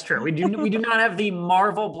 that's true. We do not have the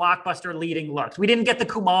Marvel blockbuster leading looks. We didn't get the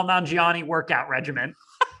Kumail Nanjiani workout regimen.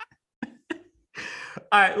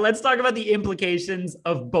 All right, let's talk about the implications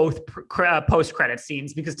of both post-credit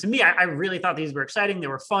scenes, because to me, I really thought these were exciting. They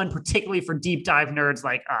were fun, particularly for deep dive nerds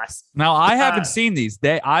like us. Now, I haven't seen these.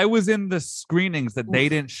 I was in the screenings that they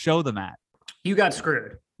didn't show them at. You got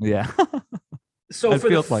screwed. Yeah. So for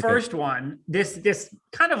the first one, this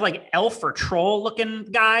kind of like elf or troll looking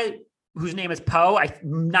guy, whose name is Poe. I'm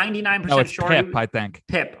 99% sure. Pip, I think.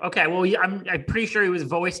 Pip. Okay. Well, I'm pretty sure he was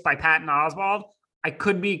voiced by Patton Oswalt. I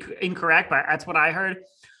could be incorrect, but that's what I heard.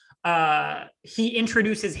 he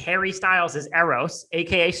introduces Harry Styles as Eros,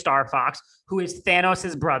 aka Star Fox, who is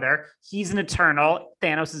Thanos' brother. He's an Eternal.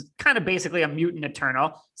 Thanos is kind of basically a mutant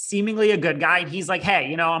Eternal, seemingly a good guy. And he's like,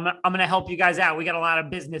 "Hey, I'm gonna help you guys out. We got a lot of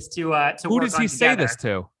business to Who work does on he say together." this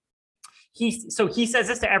to? He says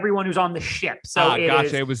this to everyone who's on the ship. So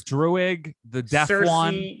Gotcha. It was Druig, the deaf Cersei,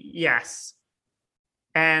 one. yes.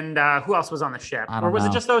 And who else was on the ship? I Or don't was know.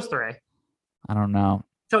 it just those three? I don't know.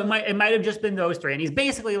 So it might have just been those three. And he's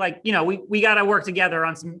basically like, we got to work together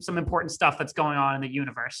on some important stuff that's going on in the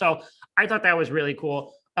universe. So I thought that was really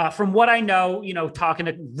cool. From what I know, talking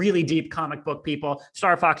to really deep comic book people,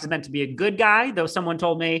 Star Fox is meant to be a good guy, though someone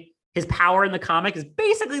told me his power in the comic is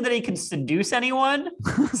basically that he can seduce anyone.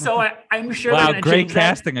 So I'm sure they're Wow, going to great change that.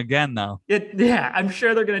 casting again, though. I'm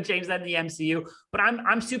sure they're going to change that in the MCU. But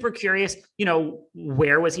I'm super curious.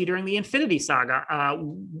 Where was he during the Infinity Saga?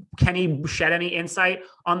 Can he shed any insight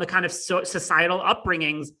on the kind of societal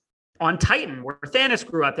upbringings on Titan, where Thanos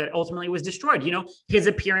grew up, that ultimately was destroyed? His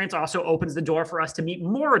appearance also opens the door for us to meet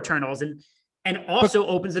more Eternals, and also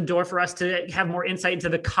opens the door for us to have more insight into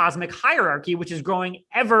the cosmic hierarchy, which is growing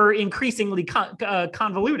ever increasingly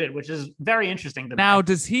convoluted, which is very interesting to me. Now,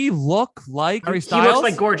 does he look like Harry He Styles? looks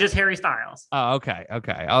like gorgeous Harry Styles. Oh, okay.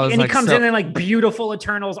 And he comes in like beautiful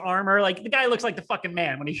Eternals armor. Like the guy looks like the fucking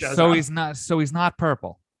man when he shows up. So he's not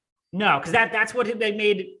purple. No, because that's what they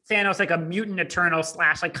made Thanos, like a mutant Eternal /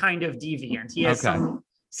 like kind of deviant. He has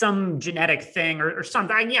some genetic thing or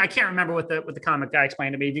something. I can't remember what the comic guy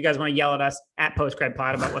explained to me. If you guys want to yell at us at Postcred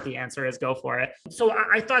Pod about what the answer is, go for it. So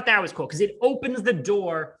I thought that was cool because it opens the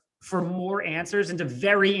door for more answers into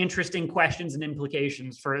very interesting questions and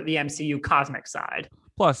implications for the MCU cosmic side.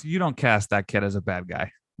 Plus, you don't cast that kid as a bad guy.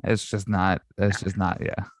 It's just not.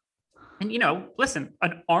 Yeah. And listen,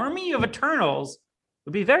 an army of Eternals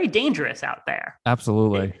would be very dangerous out there.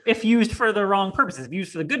 Absolutely. If used for the wrong purposes. If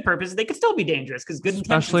used for the good purposes, they could still be dangerous because good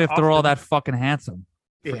intentions. Especially if they're all that fucking handsome.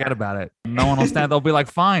 Forget about it. No one will stand. They'll be like,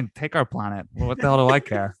 fine, take our planet. What the hell do I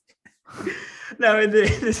care? No, in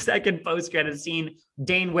the second post-credit scene,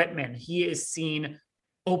 Dane Whitman, he is seen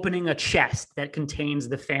opening a chest that contains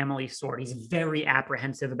the family sword. He's very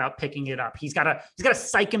apprehensive about picking it up. He's got to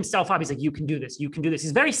psych himself up. He's like, you can do this. You can do this.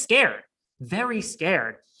 He's very scared. Very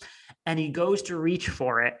scared. And he goes to reach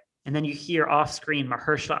for it. And then you hear off screen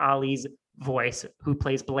Mahershala Ali's voice, who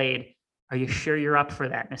plays Blade. Are you sure you're up for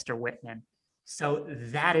that, Mr. Whitman? So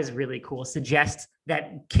that is really cool. Suggests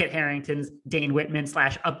that Kit Harington's Dane Whitman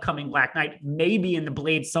 / upcoming Black Knight may be in the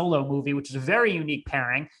Blade solo movie, which is a very unique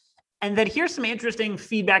pairing. And then here's some interesting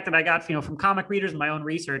feedback that I got from comic readers and my own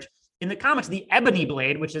research. In the comics, the Ebony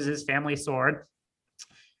Blade, which is his family sword,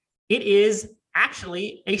 it is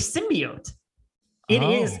actually a symbiote. It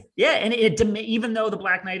is, yeah, and even though the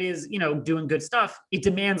Black Knight is, doing good stuff, it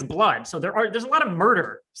demands blood. So there's a lot of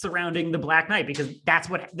murder surrounding the Black Knight because that's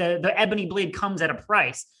what the Ebony Blade comes at a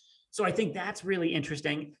price. So I think that's really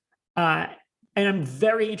interesting, and I'm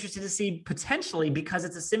very interested to see potentially, because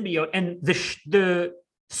it's a symbiote and the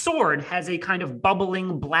sword has a kind of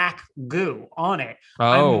bubbling black goo on it.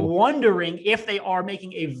 I'm wondering if they are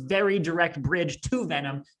making a very direct bridge to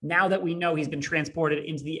Venom now that we know he's been transported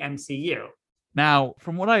into the MCU. Now,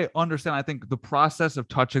 from what I understand, I think the process of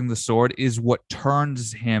touching the sword is what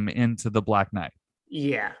turns him into the Black Knight.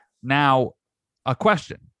 Yeah. Now, a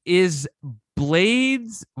question. Is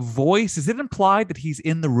Blade's voice, is it implied that he's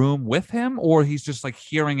in the room with him, or he's just like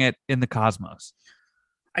hearing it in the cosmos?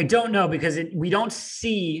 I don't know, because we don't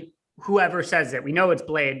see whoever says it. We know it's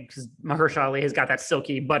Blade because Mahershala Ali has got that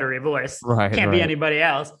silky, buttery voice. Right. Can't be anybody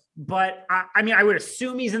else. But I would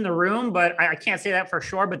assume he's in the room, but I can't say that for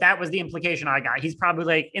sure. But that was the implication I got. He's probably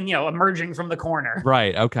like emerging from the corner.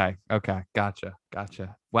 Right. Okay. Gotcha.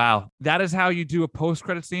 Wow. That is how you do a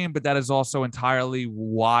post-credit scene, but that is also entirely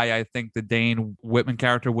why I think the Dane Whitman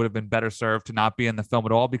character would have been better served to not be in the film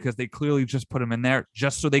at all, because they clearly just put him in there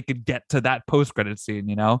just so they could get to that post-credit scene,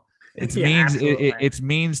 It's it's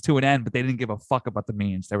means to an end, but they didn't give a fuck about the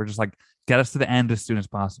means. They were just like, get us to the end as soon as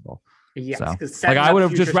possible. Yes, so, I would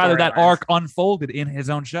have just rather that arc unfolded in his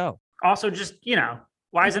own show. Also, just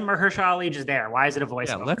why isn't Mahershala Ali just there? Why is it a voiceover?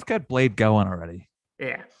 Yeah, let's get Blade going already.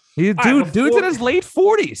 Yeah, dude's in his late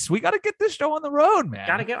 40s. We got to get this show on the road, man.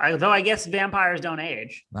 Gotta get. Though I guess vampires don't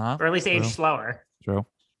age, or at least age slower. True.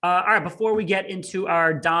 All right, before we get into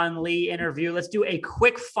our Don Lee interview, let's do a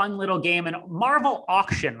quick, fun little game, and Marvel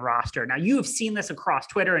auction roster. Now, you have seen this across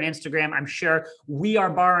Twitter and Instagram, I'm sure. We are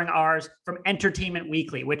borrowing ours from Entertainment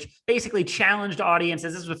Weekly, which basically challenged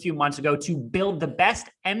audiences, this was a few months ago, to build the best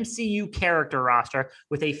MCU character roster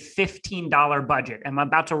with a $15 budget. And I'm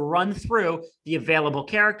about to run through the available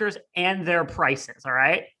characters and their prices, all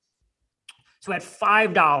right? So at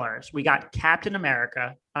 $5, we got Captain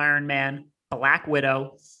America, Iron Man, Black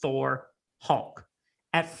Widow, Thor, Hulk.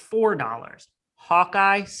 At $4,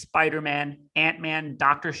 Hawkeye, Spider-Man, Ant-Man,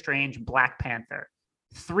 Doctor Strange, Black Panther.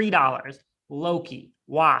 $3, Loki,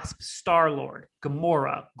 Wasp, Star-Lord,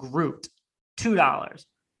 Gamora, Groot. $2,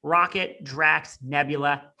 Rocket, Drax,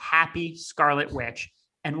 Nebula, Happy, Scarlet Witch.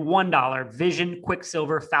 And $1, Vision,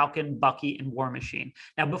 Quicksilver, Falcon, Bucky, and War Machine.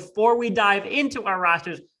 Now, before we dive into our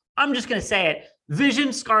rosters, I'm just going to say it.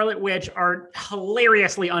 Vision, Scarlet Witch are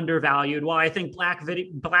hilariously undervalued, while I think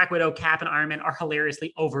Black Widow, Cap, and Iron Man are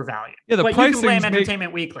hilariously overvalued. Yeah, the but pricing you can blame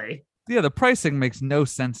Entertainment Weekly. Yeah, the pricing makes no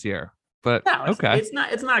sense here. But no, okay, it's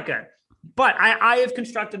not good. But I have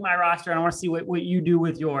constructed my roster, and I want to see what you do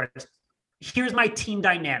with yours. Here's my team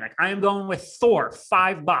dynamic. I am going with Thor,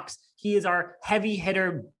 $5. He is our heavy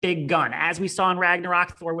hitter, big gun. As we saw in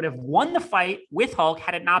Ragnarok, Thor would have won the fight with Hulk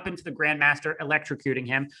had it not been for the Grandmaster electrocuting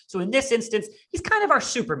him. So in this instance, he's kind of our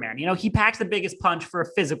Superman. You know, he packs the biggest punch for a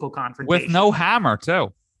physical confrontation. With no hammer,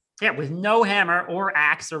 too. Yeah, with no hammer or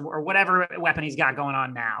axe or whatever weapon he's got going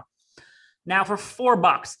on now. Now for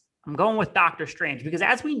 $4, I'm going with Doctor Strange because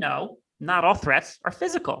as we know, not all threats are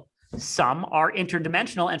physical. Some are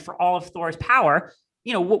interdimensional, and for all of Thor's power,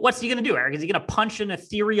 you know, what's he going to do, Eric? Is he going to punch an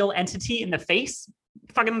ethereal entity in the face?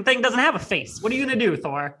 The fucking thing doesn't have a face. What are you going to do,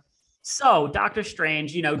 Thor? So Doctor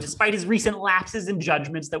Strange, you know, despite his recent lapses and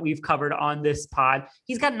judgments that we've covered on this pod,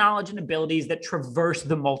 he's got knowledge and abilities that traverse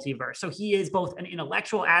the multiverse. So he is both an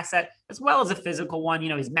intellectual asset as well as a physical one. You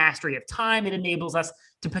know, his mastery of time, it enables us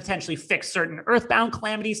to potentially fix certain earthbound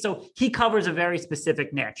calamities. So he covers a very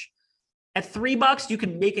specific niche. At $3, you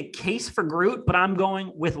can make a case for Groot, but I'm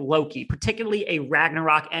going with Loki, particularly a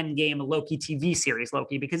Ragnarok Endgame Loki TV series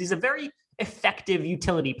Loki, because he's a very effective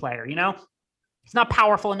utility player, you know? He's not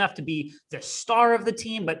powerful enough to be the star of the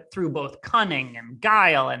team, but through both cunning and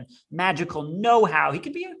guile and magical know-how, he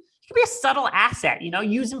could be a subtle asset, you know,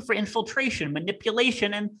 use him for infiltration,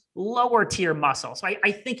 manipulation, and lower tier muscle. So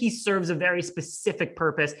I think he serves a very specific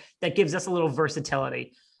purpose that gives us a little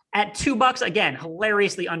versatility. At $2, again,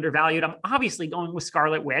 hilariously undervalued. I'm obviously going with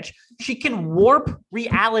Scarlet Witch. She can warp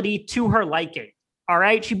reality to her liking. All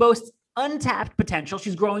right. She boasts untapped potential.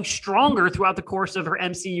 She's growing stronger throughout the course of her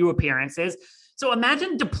MCU appearances. So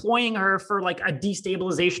imagine deploying her for like a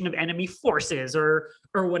destabilization of enemy forces or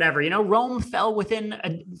whatever. You know, Rome fell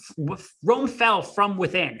from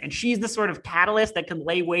within, and she's the sort of catalyst that can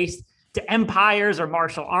lay waste to empires or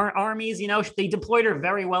martial armies. You know, they deployed her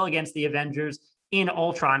very well against the Avengers in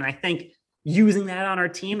Ultron. And I think using that on our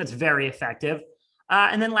team, it's very effective.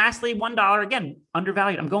 And then lastly, $1, again,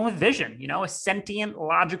 undervalued. I'm going with Vision, you know, a sentient,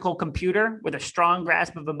 logical computer with a strong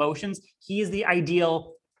grasp of emotions. He is the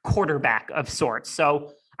ideal quarterback of sorts.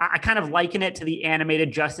 So I kind of liken it to the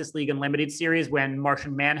animated Justice League Unlimited series when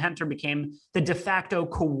Martian Manhunter became the de facto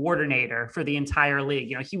coordinator for the entire league.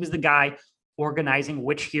 You know, he was the guy organizing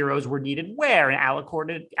which heroes were needed where and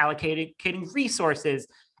allocating resources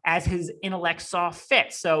as his intellect saw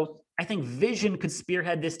fit. So I think Vision could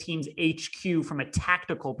spearhead this team's HQ from a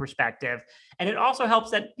tactical perspective. And it also helps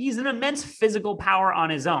that he's an immense physical power on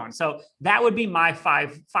his own. So that would be my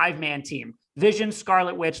five-man team. Vision,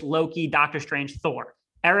 Scarlet Witch, Loki, Doctor Strange, Thor.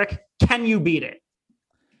 Eric, can you beat it?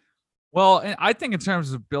 Well, I think in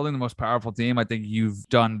terms of building the most powerful team, I think you've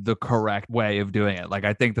done the correct way of doing it. Like,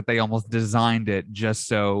 I think that they almost designed it just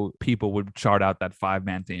so people would chart out that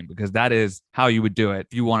 5-man team, because that is how you would do it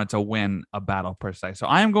if you wanted to win a battle per se. So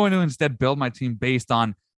I am going to instead build my team based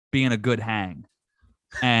on being a good hang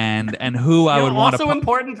and who I would want to. Also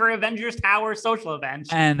important for Avengers Tower social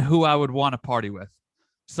events. And who I would want to party with.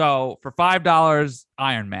 So for $5,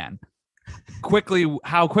 Iron Man.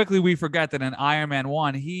 How quickly we forget that in Iron Man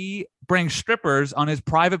 1, he brings strippers on his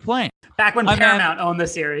private plane. Back when Paramount owned the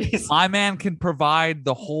series. My man can provide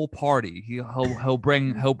the whole party. He'll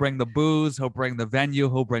bring the booze, he'll bring the venue,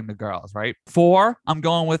 he'll bring the girls, right? 4, I'm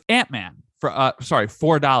going with Ant-Man for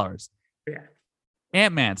 $4. Yeah.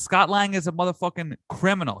 Ant-Man. Scott Lang is a motherfucking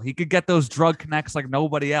criminal. He could get those drug connects like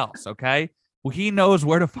nobody else, okay? Well, he knows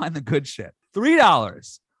where to find the good shit.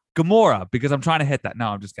 $3. Gamora, because I'm trying to hit that. No,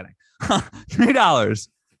 I'm just kidding. $3.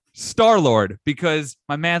 Star-Lord, because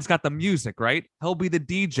my man's got the music, right? He'll be the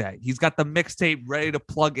DJ. He's got the mixtape ready to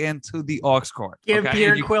plug into the aux cord. Give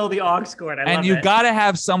Peter Quill the aux cord. And you got to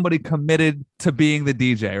have somebody committed to being the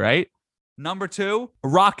DJ, right? Number 2,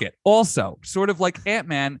 Rocket. Also, sort of like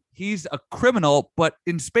Ant-Man, he's a criminal, but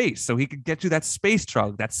in space. So he could get you that space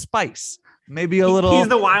drug, that spice. Maybe a little. He's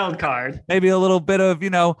the wild card. Maybe a little bit of,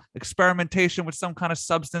 experimentation with some kind of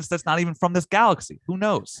substance that's not even from this galaxy. Who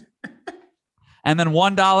knows? And then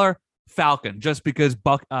 $1, Falcon, just because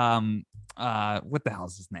what the hell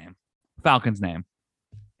is his name? Falcon's name?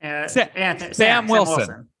 Sam Sam Wilson.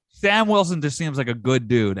 Wilson. Sam Wilson just seems like a good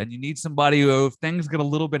dude, and you need somebody who, if things get a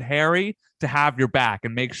little bit hairy, to have your back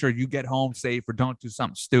and make sure you get home safe or don't do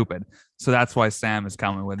something stupid. So that's why Sam is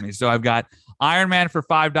coming with me. So I've got Iron Man for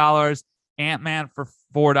 $5, Ant-Man for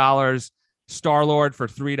 $4, Star-Lord for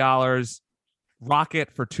 $3,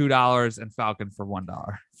 Rocket for $2, and Falcon for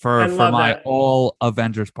 $1 for my all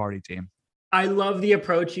Avengers party team. I love the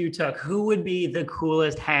approach you took. Who would be the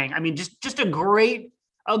coolest hang? I mean, just a great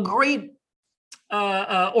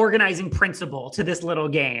organizing principle to this little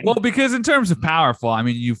game. Well, because in terms of powerful, I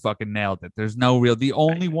mean, you fucking nailed it. There's no real. The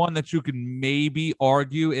only one that you can maybe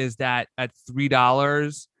argue is that at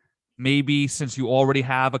 $3, maybe since you already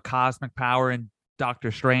have a cosmic power in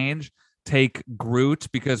Doctor Strange, take Groot,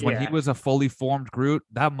 because when he was a fully formed Groot,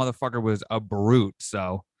 that motherfucker was a brute.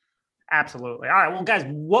 So. Absolutely. All right. Well, guys,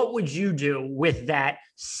 what would you do with that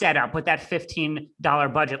setup, with that $15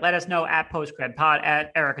 budget? Let us know at PostCredPod,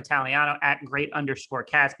 at Eric Italiano, at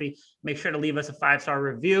great_Caspi. Make sure to leave us a 5-star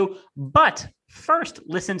review. But first,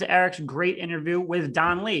 listen to Eric's great interview with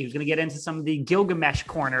Don Lee, who's going to get into some of the Gilgamesh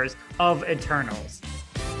corners of Eternals.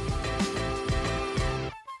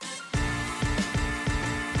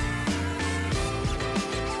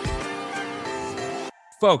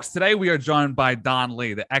 Folks, today we are joined by Don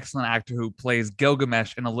Lee, the excellent actor who plays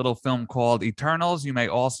Gilgamesh in a little film called Eternals. You may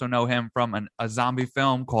also know him from a zombie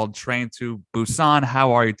film called Train to Busan.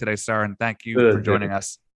 How are you today, sir? And thank you for joining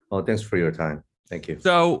us. Oh, thanks for your time. Thank you.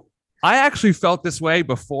 So I actually felt this way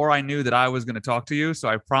before I knew that I was going to talk to you. So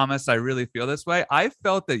I promise I really feel this way. I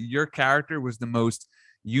felt that your character was the most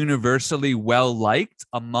universally well-liked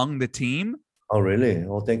among the team. Oh, really?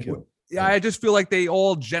 Oh, thank you. Yeah, I just feel like they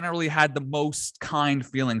all generally had the most kind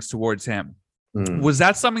feelings towards him. Mm. Was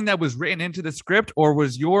that something that was written into the script, or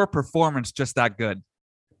was your performance just that good?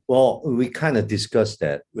 Well, we kind of discussed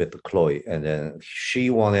that with Chloe, and then she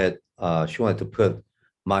wanted to put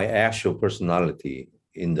my actual personality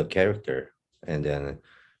in the character, and then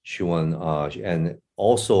she wanted, and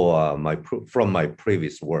also from my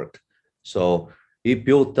previous work. So it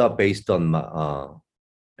built up based on my,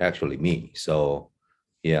 actually me. So.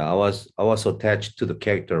 Yeah, I was attached to the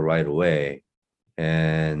character right away,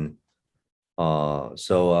 and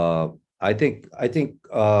so I think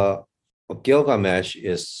Gilgamesh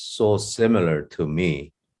is so similar to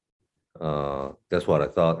me. That's what I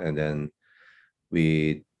thought, and then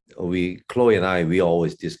we Chloe and I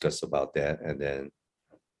always discuss about that, and then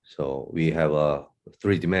so we have a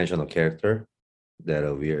 3-dimensional character that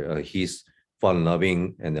he's fun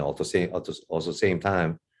loving, and then also same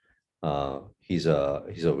time. He's a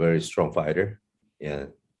very strong fighter, yeah,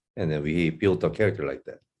 and then we built a character like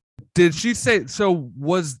that. Did she say so?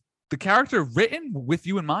 Was the character written with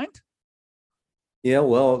you in mind? Yeah,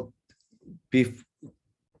 well,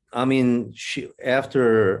 I mean,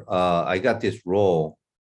 after I got this role,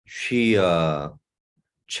 she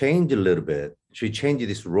changed a little bit. She changed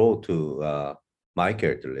this role to my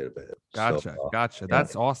character a little bit. Gotcha. Yeah.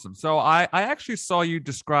 That's awesome. So I actually saw you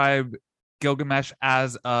describe Gilgamesh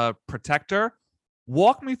as a protector.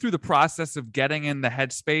 Walk me through the process of getting in the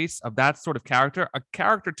headspace of that sort of character, a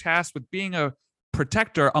character tasked with being a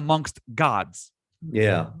protector amongst gods.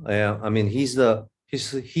 Yeah. I mean, he's a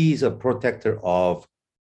protector of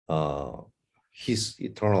his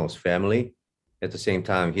Eternals family. At the same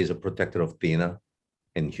time, he's a protector of Athena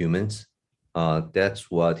and humans. That's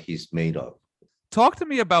what he's made of. Talk to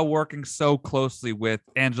me about working so closely with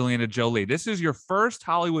Angelina Jolie. This is your first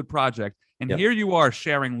Hollywood project, and here you are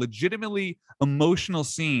sharing legitimately emotional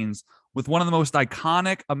scenes with one of the most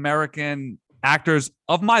iconic American actors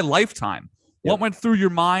of my lifetime. What went through your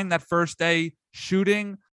mind that first day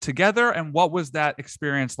shooting together, and what was that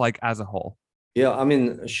experience like as a whole? Yeah, I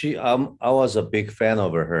mean, I was a big fan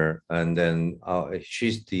of her, and then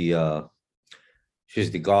she's the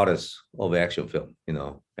goddess of action film, you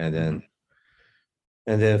know, and then.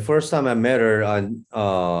 And then first time I met her,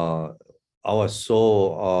 I was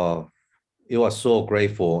so it was so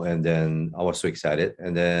grateful, and then I was so excited.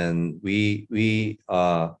 And then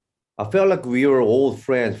I felt like we were old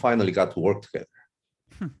friends. Finally got to work together.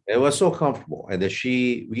 It was so comfortable, and then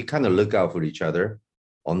we kind of look out for each other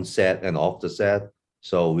on set and off the set.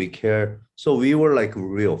 So we care. So we were like a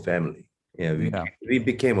real family. Yeah, we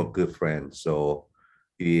became a good friend. So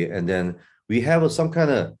and then we have some kind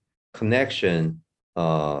of connection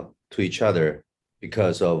to each other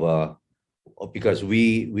because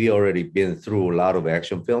we already been through a lot of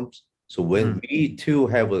action films. So when we two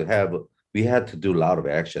we had to do a lot of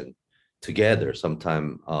action together,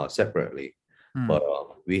 sometime separately, but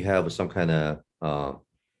we have some kind of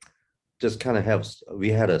just kind of we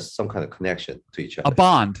had some kind of connection to each other. A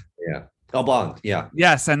bond. Yeah. A bond. Yeah.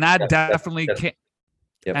 Yes, and that Yes, definitely yes. came.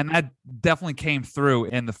 Yep. And that definitely came through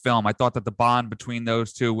in the film. I thought that the bond between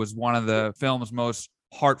those two was one of the film's most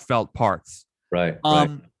heartfelt parts. Right.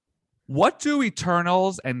 Right. What do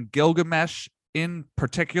Eternals and Gilgamesh in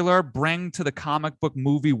particular bring to the comic book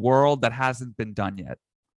movie world that hasn't been done yet?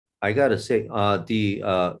 I gotta say,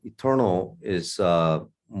 the Eternal is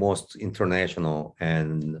most international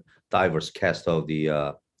and diverse cast of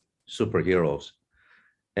the superheroes,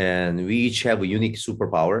 and we each have a unique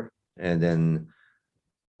superpower, and then,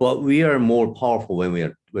 but we are more powerful when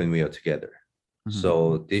we are together. Mhm.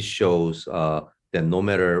 So this shows that no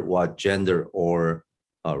matter what gender or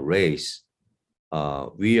race,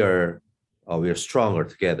 we are stronger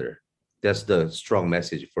together. That's the strong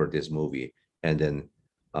message for this movie, and then.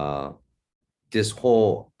 This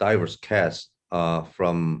whole diverse cast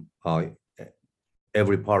from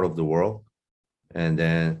every part of the world, and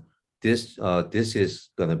then this is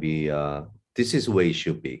gonna be this is the way it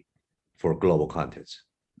should be for global contents.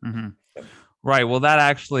 Mhm. Right. Well, that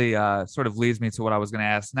actually sort of leads me to what I was going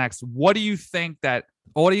to ask next. What do you think that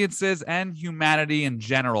audiences and humanity in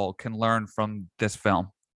general can learn from this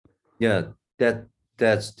film? Yeah,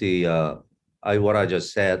 that's the what I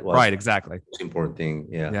just said was Right. Exactly. the most important thing.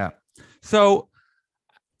 Yeah. Yeah. So,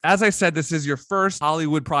 as I said, this is your first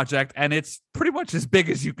Hollywood project, and it's pretty much as big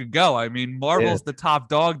as you could go. I mean, Marvel's the top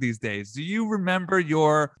dog these days. Do you remember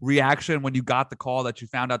your reaction when you got the call that you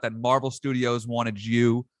found out that Marvel Studios wanted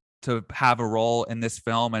you to have a role in this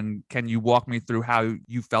film? And can you walk me through how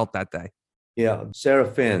you felt that day? Yeah, Sarah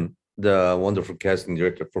Finn, the wonderful casting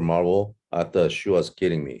director for Marvel, I thought she was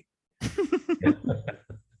kidding me.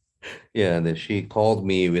 Yeah, and then she called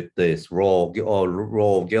me with this role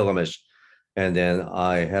of Gilgamesh, and then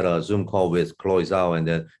I had a Zoom call with Chloe Zhao, and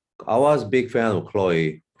then I was a big fan of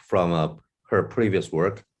Chloe from her previous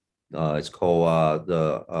work. It's called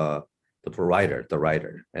the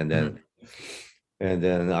writer, and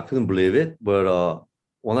then I couldn't believe it. But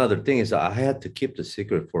one other thing is I had to keep the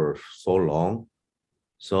secret for so long,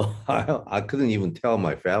 so I couldn't even tell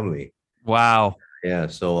my family. Wow. Yeah,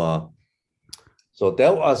 so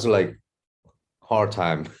that was like hard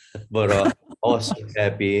time, but I was so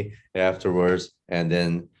happy afterwards. And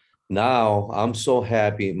then now I'm so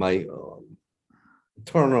happy. My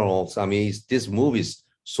Eternals, I mean, this movie is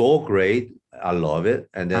so great. I love it.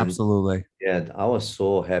 And then Absolutely. yeah, I was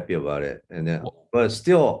so happy about it. And then, but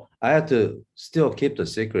still, I had to still keep the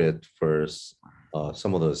secret for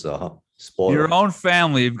some of those spoilers. Your own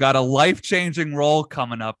family, you've got a life-changing role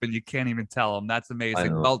coming up, and you can't even tell them. That's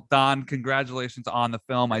amazing. Well, Don, congratulations on the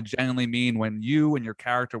film. I genuinely mean, when you and your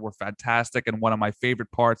character were fantastic and one of my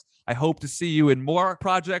favorite parts. I hope to see you in more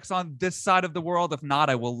projects on this side of the world. If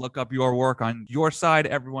not, I will look up your work on your side.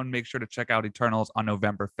 Everyone, make sure to check out Eternals on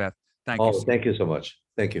November 5th. Thank you. Thank you so much.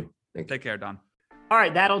 Thank you. Take care, Don. All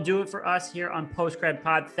right, that'll do it for us here on Postgrad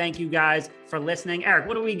Pod. Thank you guys for listening. Eric,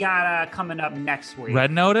 what do we got coming up next week?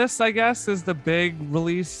 Red Notice, I guess, is the big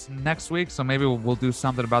release next week. So maybe we'll do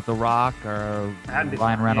something about The Rock or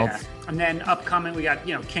Ryan Reynolds. Yeah. And then upcoming, we got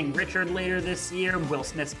King Richard later this year, Will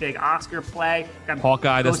Smith's big Oscar play. Got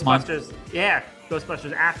Hawkeye this month. Yeah,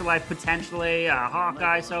 Ghostbusters Afterlife potentially,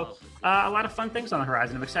 Hawkeye. So a lot of fun things on the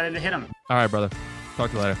horizon. I'm excited to hit them. All right, brother.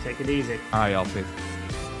 Talk to you later. Take it easy. All right, y'all. Peace.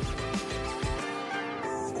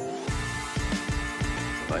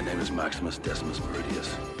 My name is Maximus Decimus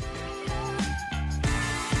Meridius.